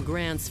Raheem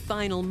Grant's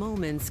final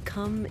moments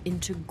come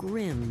into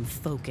grim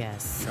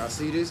focus. Y'all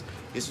see this?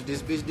 This what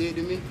this bitch did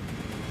to me?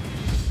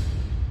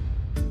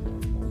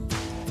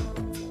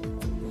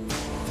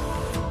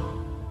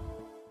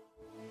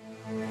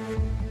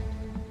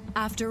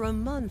 After a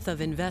month of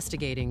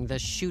investigating the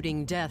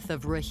shooting death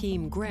of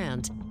Raheem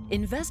Grant,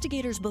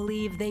 investigators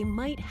believe they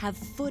might have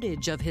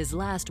footage of his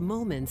last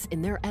moments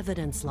in their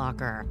evidence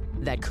locker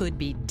that could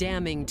be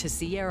damning to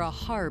Ciera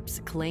Harp's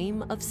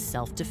claim of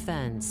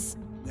self-defense.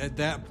 At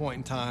that point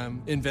in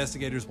time,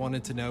 investigators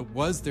wanted to know,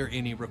 was there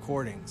any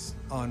recordings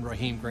on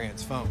Raheem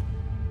Grant's phone?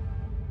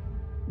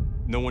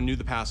 No one knew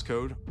the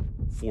passcode.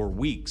 For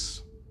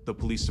weeks, the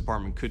police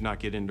department could not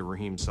get into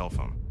Raheem's cell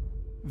phone.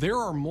 There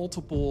are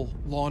multiple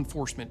law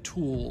enforcement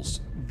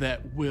tools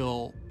that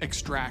will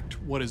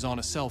extract what is on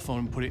a cell phone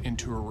and put it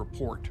into a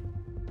report.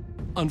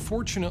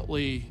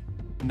 Unfortunately,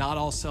 not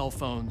all cell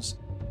phones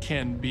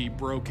can be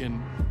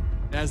broken.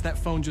 As that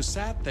phone just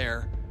sat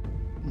there,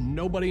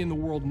 nobody in the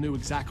world knew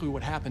exactly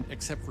what happened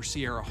except for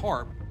Ciera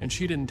Harp, and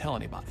she didn't tell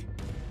anybody.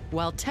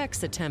 While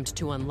techs attempt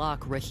to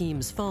unlock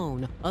Raheem's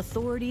phone,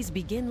 authorities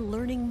begin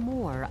learning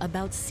more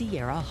about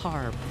Ciera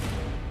Harp.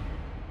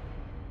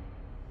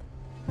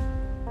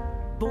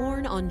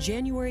 Born on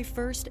January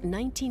 1st,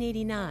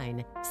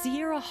 1989,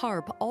 Ciera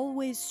Harp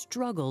always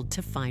struggled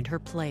to find her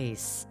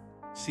place.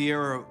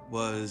 Ciera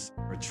was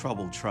a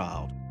troubled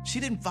child. She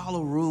didn't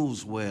follow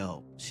rules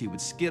well. She would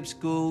skip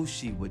school,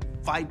 she would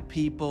fight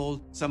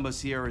people. Some of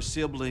Ciera's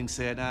siblings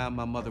said,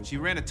 my mother, she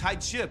ran a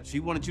tight ship. She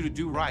wanted you to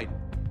do right.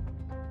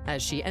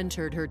 As she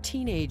entered her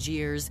teenage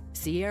years,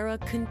 Ciera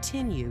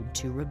continued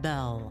to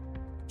rebel.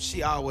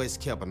 She always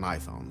kept a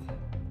knife on me,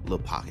 a little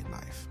pocket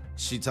knife.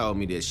 She told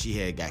me that she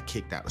had got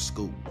kicked out of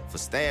school for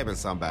stabbing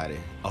somebody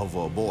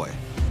over a boy.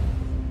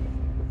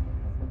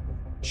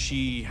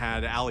 She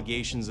had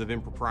allegations of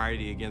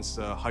impropriety against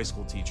a high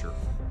school teacher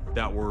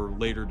that were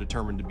later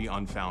determined to be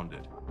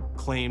unfounded.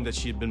 Claimed that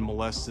she had been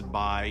molested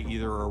by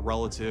either a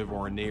relative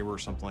or a neighbor or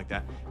something like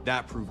that.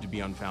 That proved to be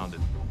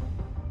unfounded.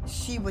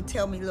 She would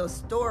tell me little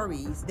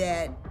stories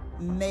that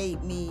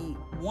made me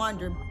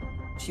wonder.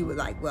 She was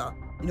like, well,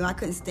 I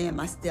couldn't stand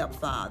my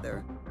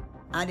stepfather.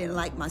 I didn't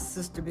like my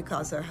sister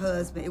because her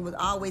husband, it was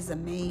always a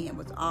man,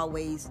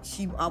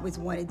 she always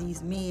wanted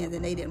these men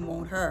and they didn't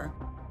want her.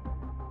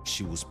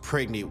 She was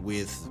pregnant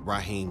with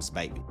Raheem's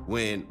baby.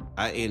 When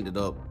I ended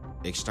up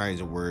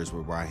exchanging words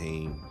with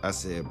Raheem, I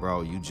said,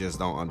 bro, you just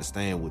don't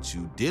understand what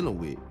you dealing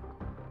with.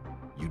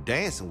 You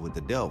dancing with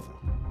the devil.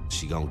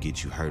 She gonna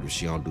get you hurt if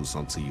she don't do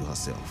something to you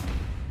herself.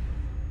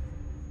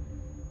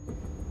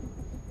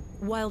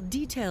 While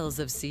details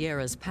of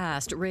Ciera's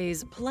past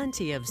raise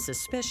plenty of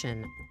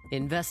suspicion,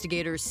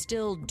 investigators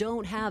still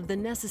don't have the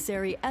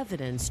necessary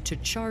evidence to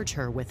charge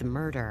her with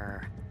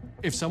murder.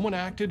 If someone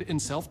acted in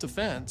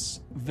self-defense,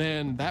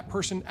 then that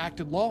person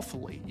acted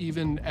lawfully.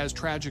 Even as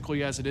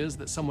tragically as it is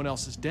that someone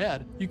else is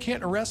dead, you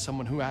can't arrest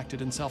someone who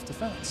acted in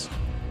self-defense.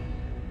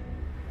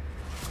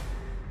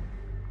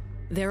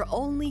 Their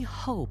only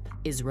hope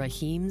is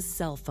Raheem's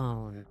cell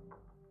phone.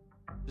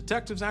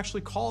 Detectives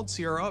actually called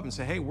Ciera up and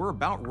said, hey, we're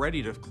about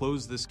ready to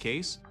close this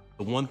case.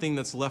 The one thing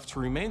that's left to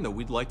remain, though,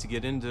 we'd like to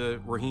get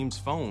into Raheem's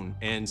phone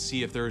and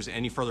see if there's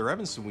any further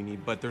evidence that we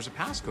need, but there's a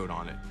passcode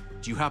on it.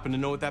 Do you happen to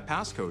know what that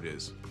passcode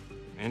is?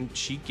 And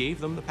she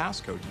gave them the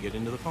passcode to get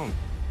into the phone.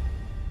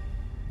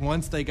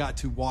 Once they got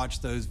to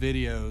watch those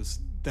videos,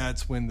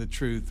 that's when the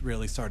truth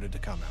really started to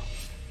come out.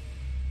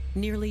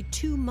 Nearly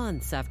 2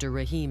 months after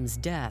Raheem's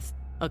death,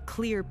 a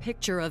clear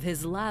picture of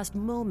his last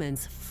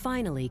moments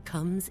finally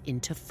comes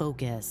into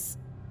focus.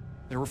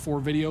 There were 4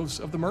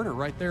 videos of the murder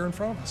right there in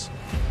front of us.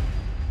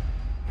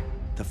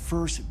 The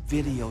first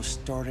video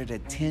started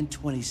at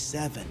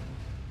 10:27.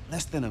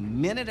 Less than a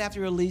minute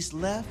after Elise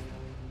left.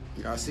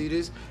 Y'all see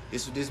this?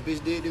 This what this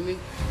bitch did to me?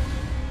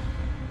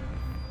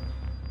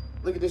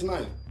 Look at this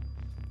knife.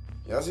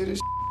 Y'all see this?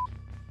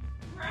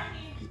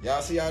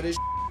 Y'all see all this?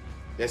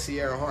 That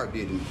Ciera Harp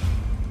did to me.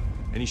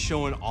 And he's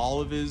showing all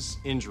of his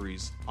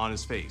injuries on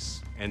his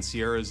face. And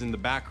Ciera's in the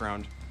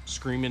background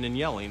screaming and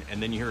yelling,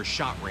 and then you hear a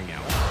shot ring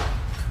out.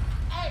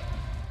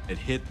 It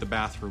hit the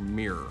bathroom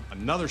mirror.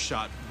 Another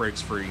shot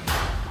breaks free,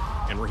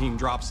 and Raheem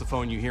drops the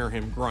phone. You hear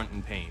him grunt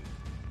in pain.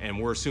 And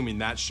we're assuming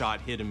that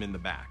shot hit him in the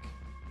back.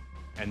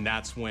 And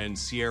that's when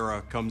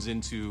Ciera comes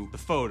into the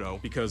photo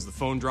because the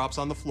phone drops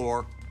on the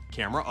floor,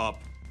 camera up,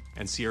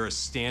 and Ciera's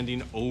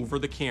standing over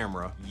the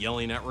camera,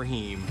 yelling at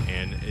Raheem,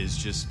 and is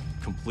just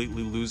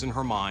completely losing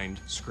her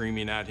mind,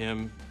 screaming at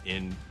him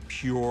in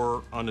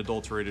pure,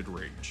 unadulterated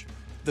rage.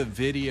 The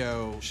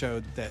video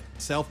showed that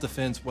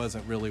self-defense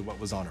wasn't really what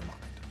was on her mind.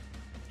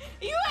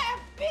 You have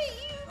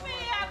beat me,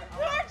 have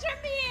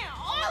tortured me, and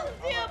all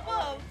of the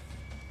above.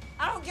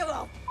 I don't give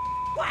a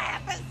what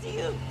happens to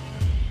you.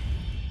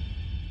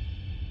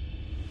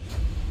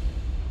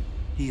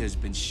 He has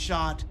been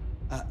shot,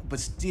 but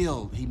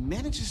still, he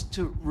manages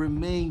to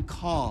remain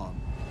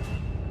calm.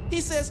 He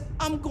says,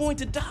 I'm going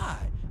to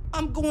die.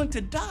 I'm going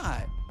to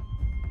die.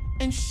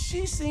 And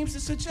she seems to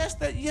suggest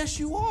that, yes,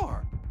 you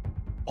are.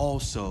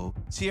 Also,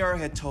 Ciera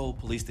had told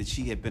police that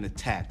she had been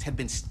attacked, had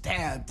been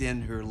stabbed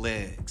in her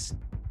legs.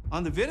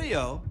 On the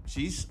video,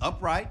 she's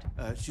upright.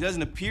 She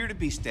doesn't appear to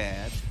be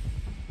stabbed.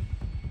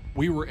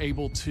 We were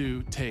able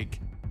to take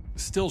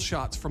still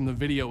shots from the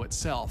video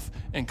itself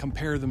and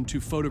compare them to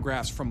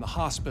photographs from the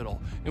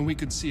hospital, and we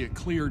could see a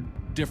clear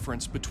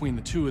difference between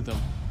the two of them.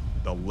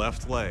 The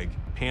left leg,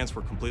 pants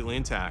were completely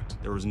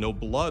intact. There was no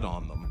blood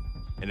on them.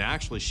 And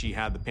actually, she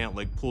had the pant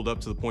leg pulled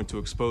up to the point to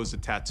expose the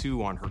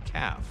tattoo on her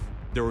calf.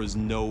 There was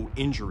no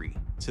injury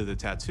to the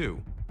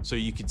tattoo. So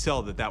you could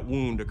tell that that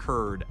wound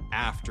occurred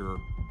after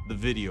the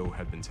video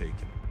had been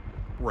taken.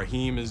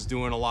 Raheem is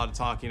doing a lot of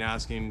talking,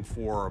 asking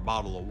for a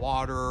bottle of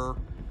water,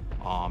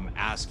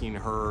 asking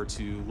her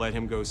to let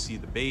him go see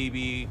the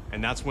baby,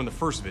 and that's when the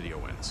first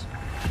video ends.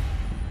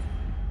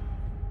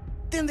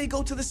 Then they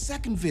go to the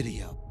second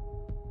video.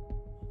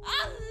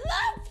 I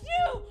love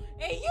you,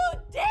 and you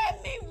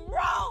did me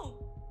wrong.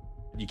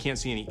 You can't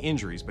see any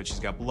injuries, but she's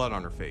got blood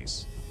on her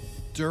face.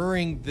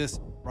 During this,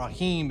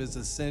 Raheem is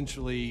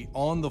essentially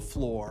on the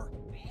floor.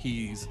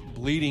 He's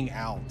bleeding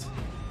out.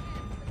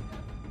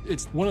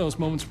 It's one of those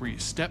moments where you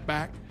step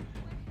back,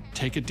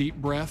 take a deep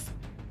breath,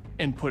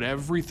 and put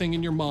everything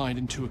in your mind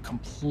into a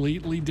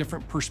completely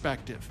different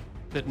perspective.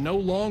 That no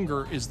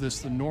longer is this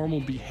the normal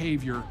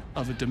behavior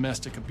of a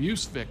domestic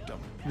abuse victim.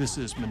 This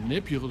is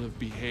manipulative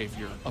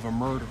behavior of a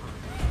murderer.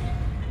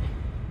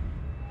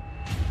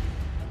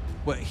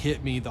 What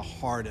hit me the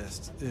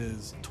hardest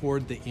is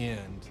toward the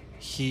end,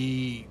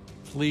 he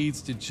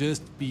pleads to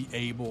just be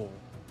able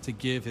to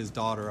give his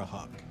daughter a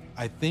hug.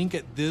 I think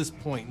at this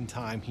point in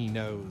time, he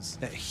knows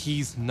that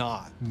he's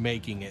not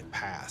making it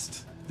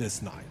past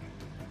this night.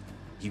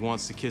 He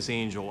wants to kiss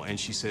Angel, and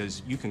she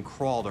says, you can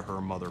crawl to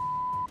her, mother.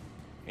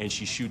 And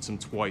she shoots him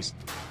twice.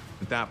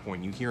 At that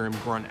point, you hear him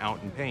grunt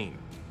out in pain.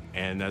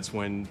 And that's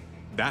when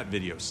that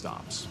video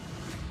stops.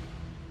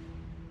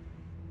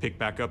 Pick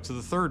back up to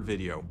the third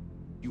video.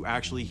 You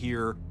actually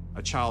hear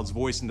a child's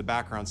voice in the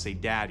background say,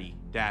 Daddy,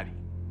 Daddy.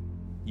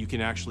 You can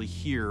actually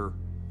hear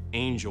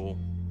Angel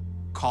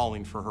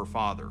calling for her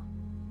father.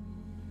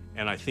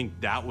 And I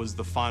think that was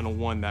the final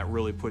one that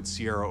really put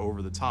Ciera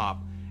over the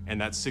top. And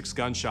that sixth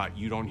gunshot,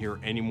 you don't hear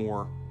any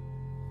more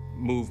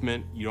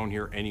movement. You don't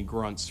hear any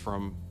grunts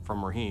from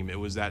Raheem. It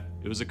was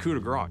a coup de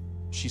grace.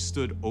 She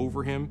stood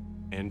over him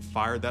and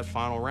fired that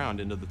final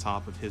round into the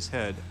top of his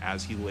head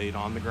as he laid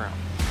on the ground.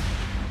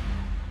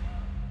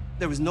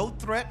 There was no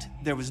threat.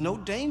 There was no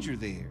danger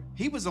there.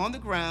 He was on the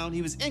ground.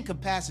 He was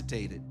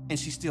incapacitated, and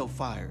she still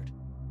fired.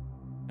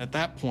 At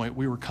that point,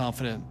 we were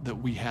confident that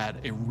we had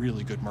a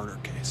really good murder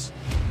case.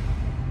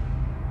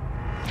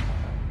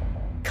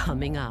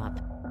 Coming up,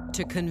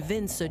 to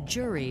convince a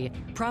jury,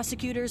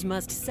 prosecutors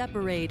must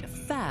separate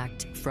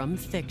fact from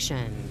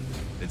fiction.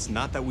 It's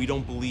not that we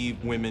don't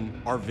believe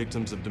women are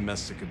victims of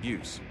domestic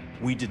abuse.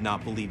 We did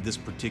not believe this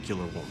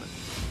particular woman.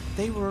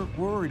 They were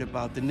worried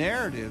about the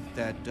narrative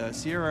that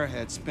Ciera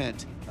had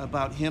spent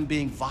about him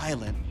being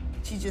violent.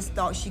 She just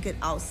thought she could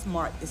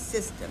outsmart the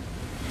system.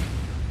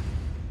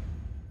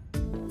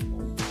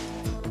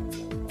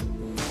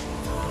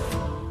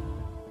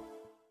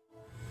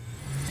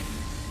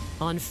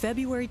 On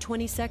February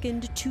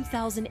 22,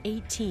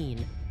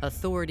 2018,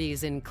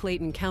 authorities in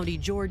Clayton County,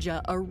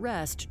 Georgia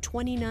arrest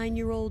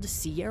 29-year-old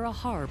Ciera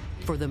Harp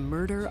for the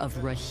murder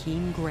of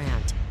Raheem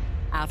Grant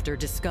after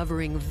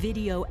discovering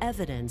video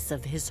evidence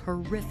of his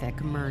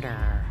horrific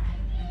murder.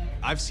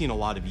 I've seen a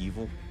lot of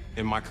evil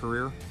in my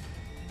career,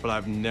 but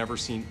I've never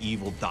seen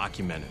evil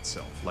document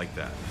itself like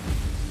that.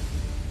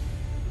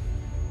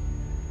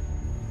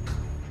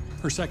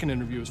 Her second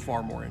interview is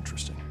far more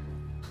interesting.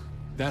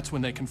 That's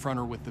when they confront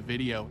her with the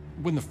video.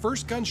 When the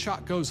first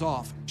gunshot goes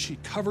off, she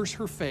covers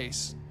her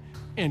face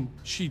and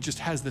she just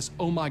has this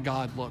oh my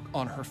God look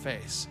on her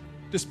face.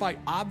 Despite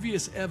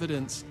obvious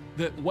evidence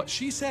that what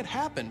she said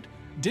happened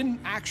didn't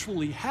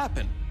actually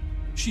happen,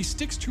 she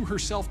sticks to her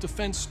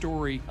self-defense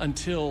story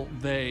until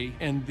they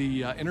end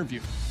the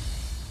interview.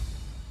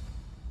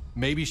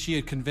 Maybe she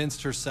had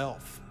convinced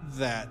herself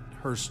that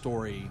her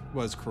story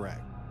was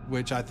correct,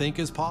 which I think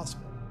is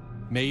possible.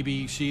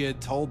 Maybe she had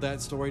told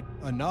that story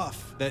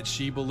enough that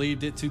she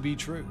believed it to be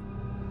true.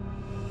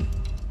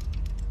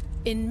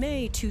 In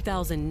May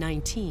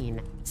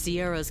 2019,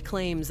 Ciera's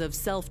claims of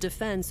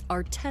self-defense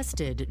are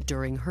tested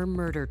during her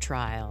murder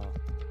trial.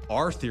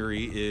 Our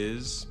theory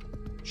is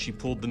she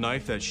pulled the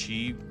knife that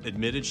she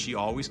admitted she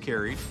always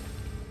carried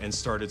and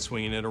started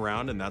swinging it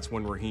around, and that's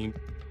when Raheem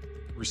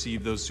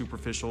received those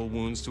superficial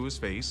wounds to his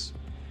face.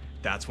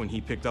 That's when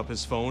he picked up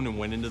his phone and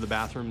went into the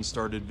bathroom and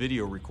started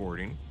video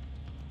recording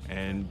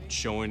and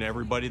showing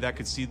everybody that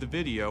could see the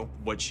video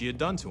what she had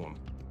done to him.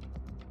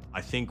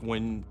 I think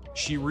when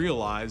she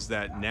realized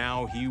that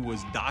now he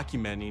was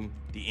documenting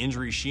the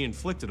injury she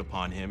inflicted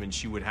upon him and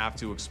she would have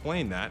to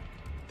explain that,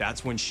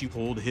 that's when she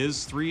pulled his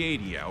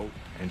 .380 out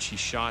and she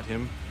shot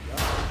him.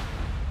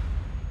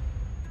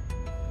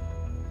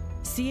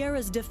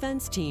 Ciera's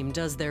defense team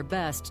does their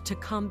best to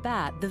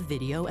combat the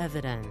video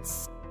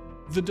evidence.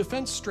 The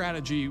defense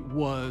strategy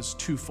was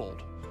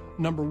twofold.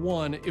 Number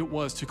one, it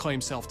was to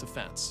claim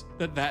self-defense,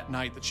 that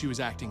night that she was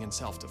acting in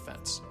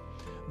self-defense.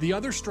 The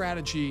other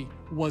strategy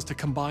was to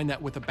combine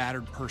that with a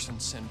battered person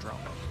syndrome.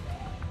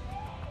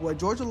 What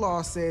Georgia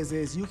law says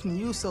is you can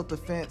use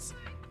self-defense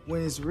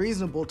when it's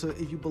reasonable to,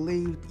 if you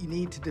believe you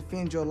need to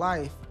defend your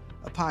life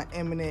upon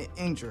imminent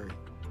injury.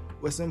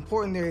 What's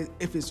important there is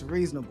if it's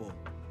reasonable.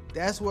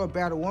 That's where a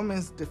battered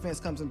woman's defense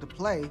comes into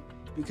play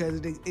because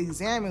it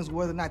examines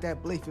whether or not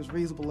that belief is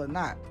reasonable or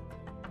not.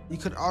 You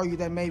could argue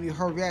that maybe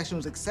her reaction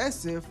was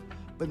excessive,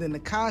 but in the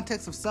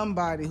context of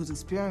somebody who's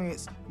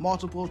experienced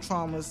multiple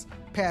traumas,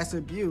 past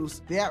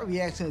abuse, that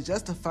reaction is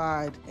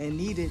justified and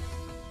needed.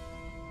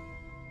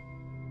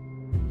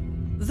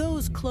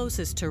 Those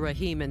closest to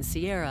Raheem and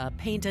Ciera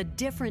paint a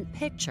different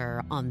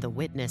picture on the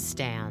witness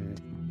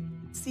stand.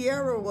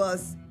 Ciera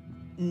was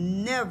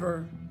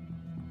never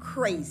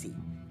crazy.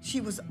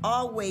 She was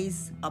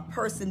always a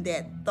person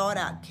that thought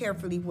out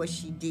carefully what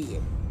she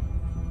did.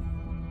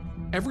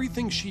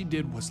 Everything she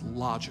did was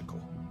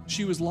logical.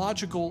 She was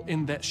logical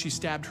in that she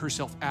stabbed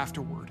herself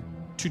afterward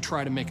to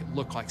try to make it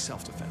look like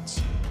self-defense.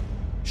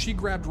 She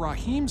grabbed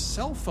Raheem's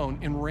cell phone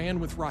and ran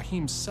with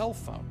Raheem's cell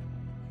phone.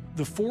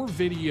 The 4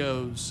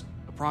 videos,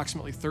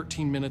 approximately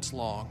 13 minutes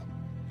long,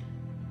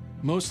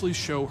 mostly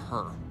show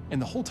her,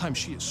 and the whole time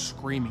she is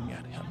screaming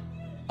at him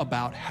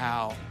about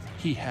how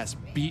he has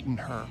beaten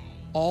her,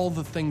 all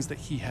the things that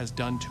he has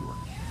done to her.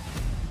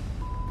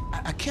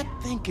 I kept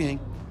thinking,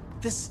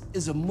 this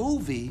is a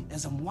movie.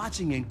 As I'm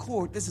watching in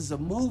court, this is a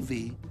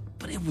movie,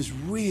 but it was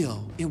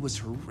real. It was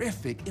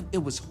horrific.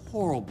 It was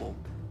horrible.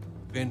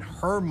 In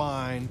her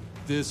mind,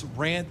 this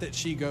rant that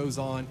she goes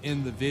on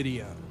in the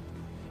video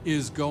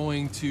is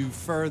going to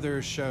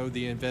further show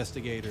the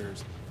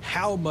investigators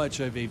how much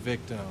of a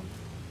victim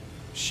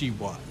she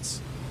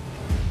was.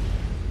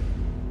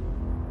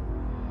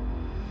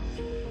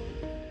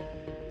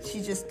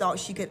 She just thought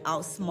she could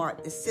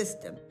outsmart the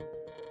system.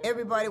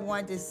 Everybody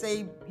wanted to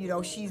say, you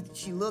know, she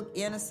looked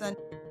innocent.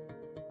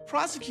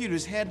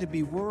 Prosecutors had to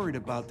be worried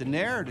about the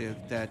narrative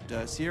that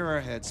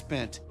Ciera had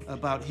spent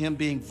about him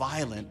being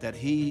violent, that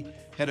he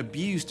had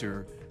abused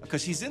her,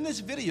 because she's in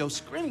this video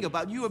screaming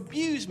about, you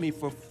abused me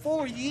for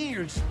 4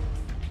 years.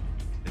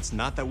 It's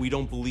not that we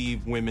don't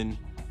believe women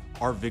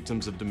are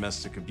victims of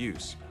domestic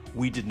abuse.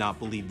 We did not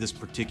believe this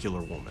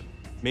particular woman.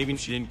 Maybe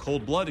she didn't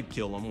cold-blooded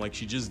kill him like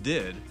she just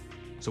did,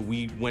 so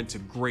we went to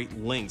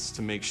great lengths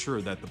to make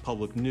sure that the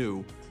public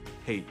knew,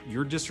 hey,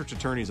 your district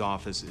attorney's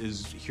office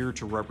is here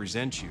to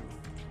represent you,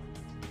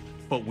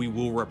 but we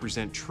will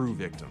represent true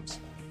victims.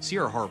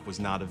 Ciera Harp was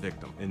not a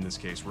victim in this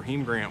case.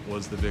 Raheem Grant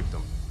was the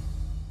victim.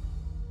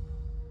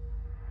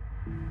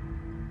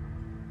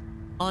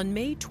 On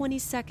May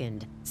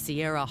 22nd,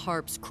 Ciera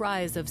Harp's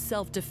cries of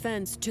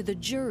self-defense to the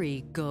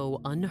jury go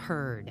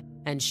unheard,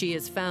 and she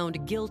is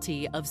found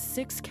guilty of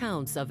 6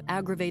 counts of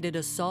aggravated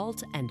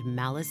assault and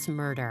malice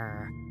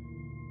murder.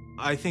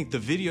 I think the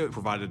video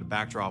provided a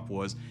backdrop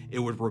was it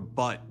would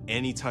rebut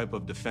any type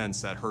of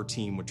defense that her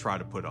team would try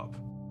to put up.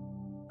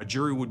 A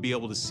jury would be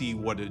able to see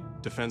what a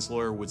defense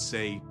lawyer would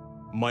say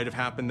might have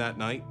happened that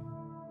night,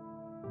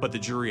 but the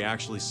jury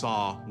actually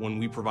saw, when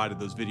we provided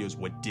those videos,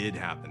 what did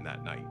happen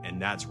that night,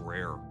 and that's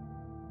rare.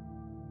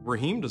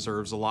 Raheem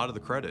deserves a lot of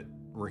the credit.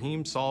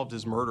 Raheem solved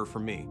his murder for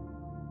me.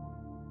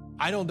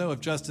 I don't know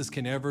if justice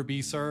can ever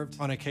be served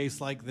on a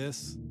case like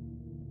this.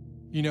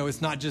 You know,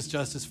 it's not just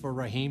justice for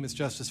Raheem, it's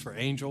justice for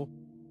Angel.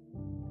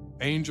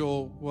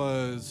 Angel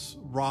was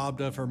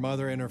robbed of her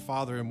mother and her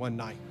father in one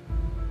night.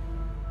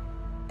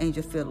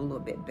 Angel feels a little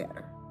bit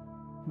better,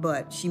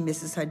 but she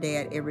misses her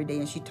dad every day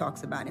and she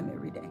talks about him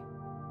every day.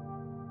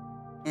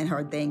 And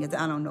her thing is,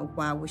 I don't know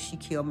why would she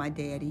kill my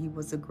daddy. He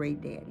was a great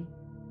daddy.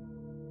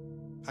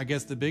 I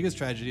guess the biggest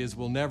tragedy is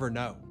we'll never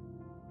know.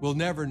 We'll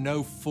never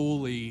know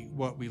fully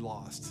what we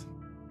lost.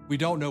 We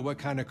don't know what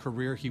kind of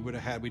career he would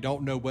have had. We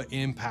don't know what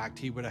impact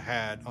he would have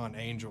had on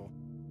Angel.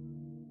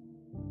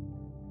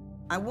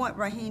 I want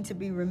Raheem to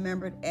be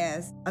remembered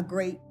as a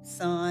great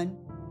son,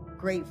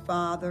 great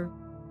father,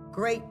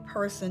 great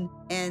person,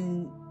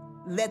 and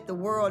let the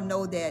world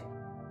know that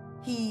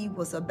he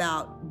was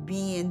about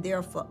being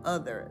there for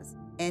others,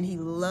 and he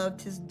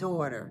loved his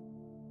daughter.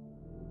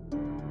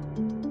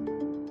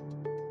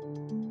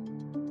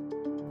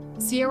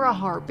 Ciera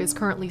Harp is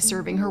currently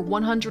serving her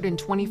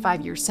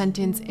 125-year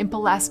sentence in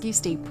Pulaski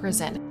State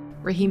Prison.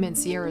 Raheem and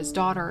Ciera's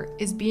daughter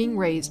is being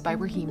raised by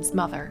Raheem's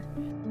mother.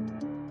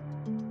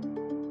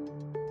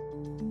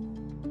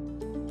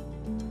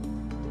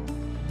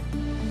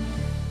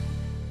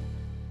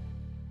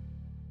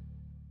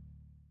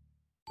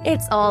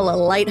 It's all a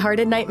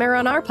lighthearted nightmare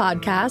on our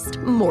podcast,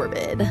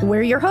 Morbid.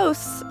 We're your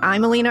hosts.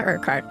 I'm Alina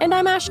Urquhart. And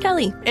I'm Ash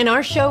Kelly. And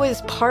our show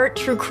is part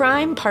true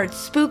crime, part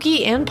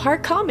spooky, and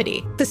part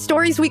comedy. The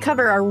stories we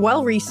cover are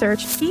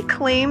well-researched. He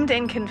claimed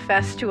and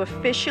confessed to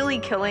officially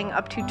killing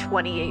up to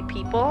 28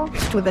 people.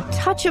 With a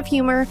touch of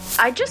humor.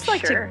 I'd just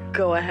like to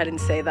go ahead and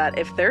say that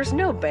if there's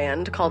no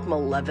band called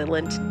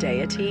Malevolent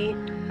Deity,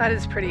 that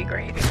is pretty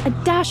great. A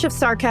dash of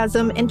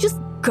sarcasm and just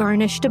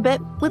garnished a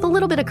bit with a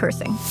little bit of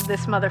cursing.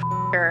 This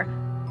motherfucker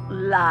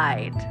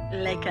lied.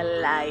 Like a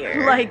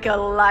liar. Like a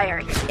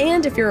liar.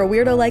 And if you're a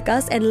weirdo like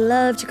us and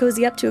love to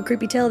cozy up to a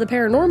creepy tale of the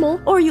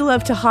paranormal, or you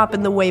love to hop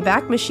in the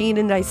Wayback Machine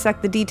and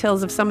dissect the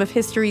details of some of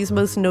history's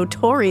most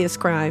notorious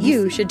crimes,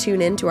 you should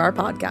tune in to our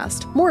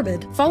podcast,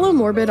 Morbid. Follow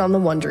Morbid on the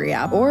Wondery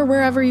app or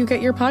wherever you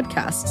get your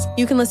podcasts.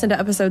 You can listen to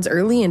episodes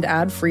early and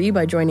ad-free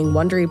by joining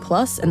Wondery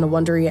Plus in the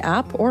Wondery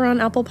app or on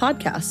Apple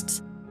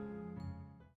Podcasts.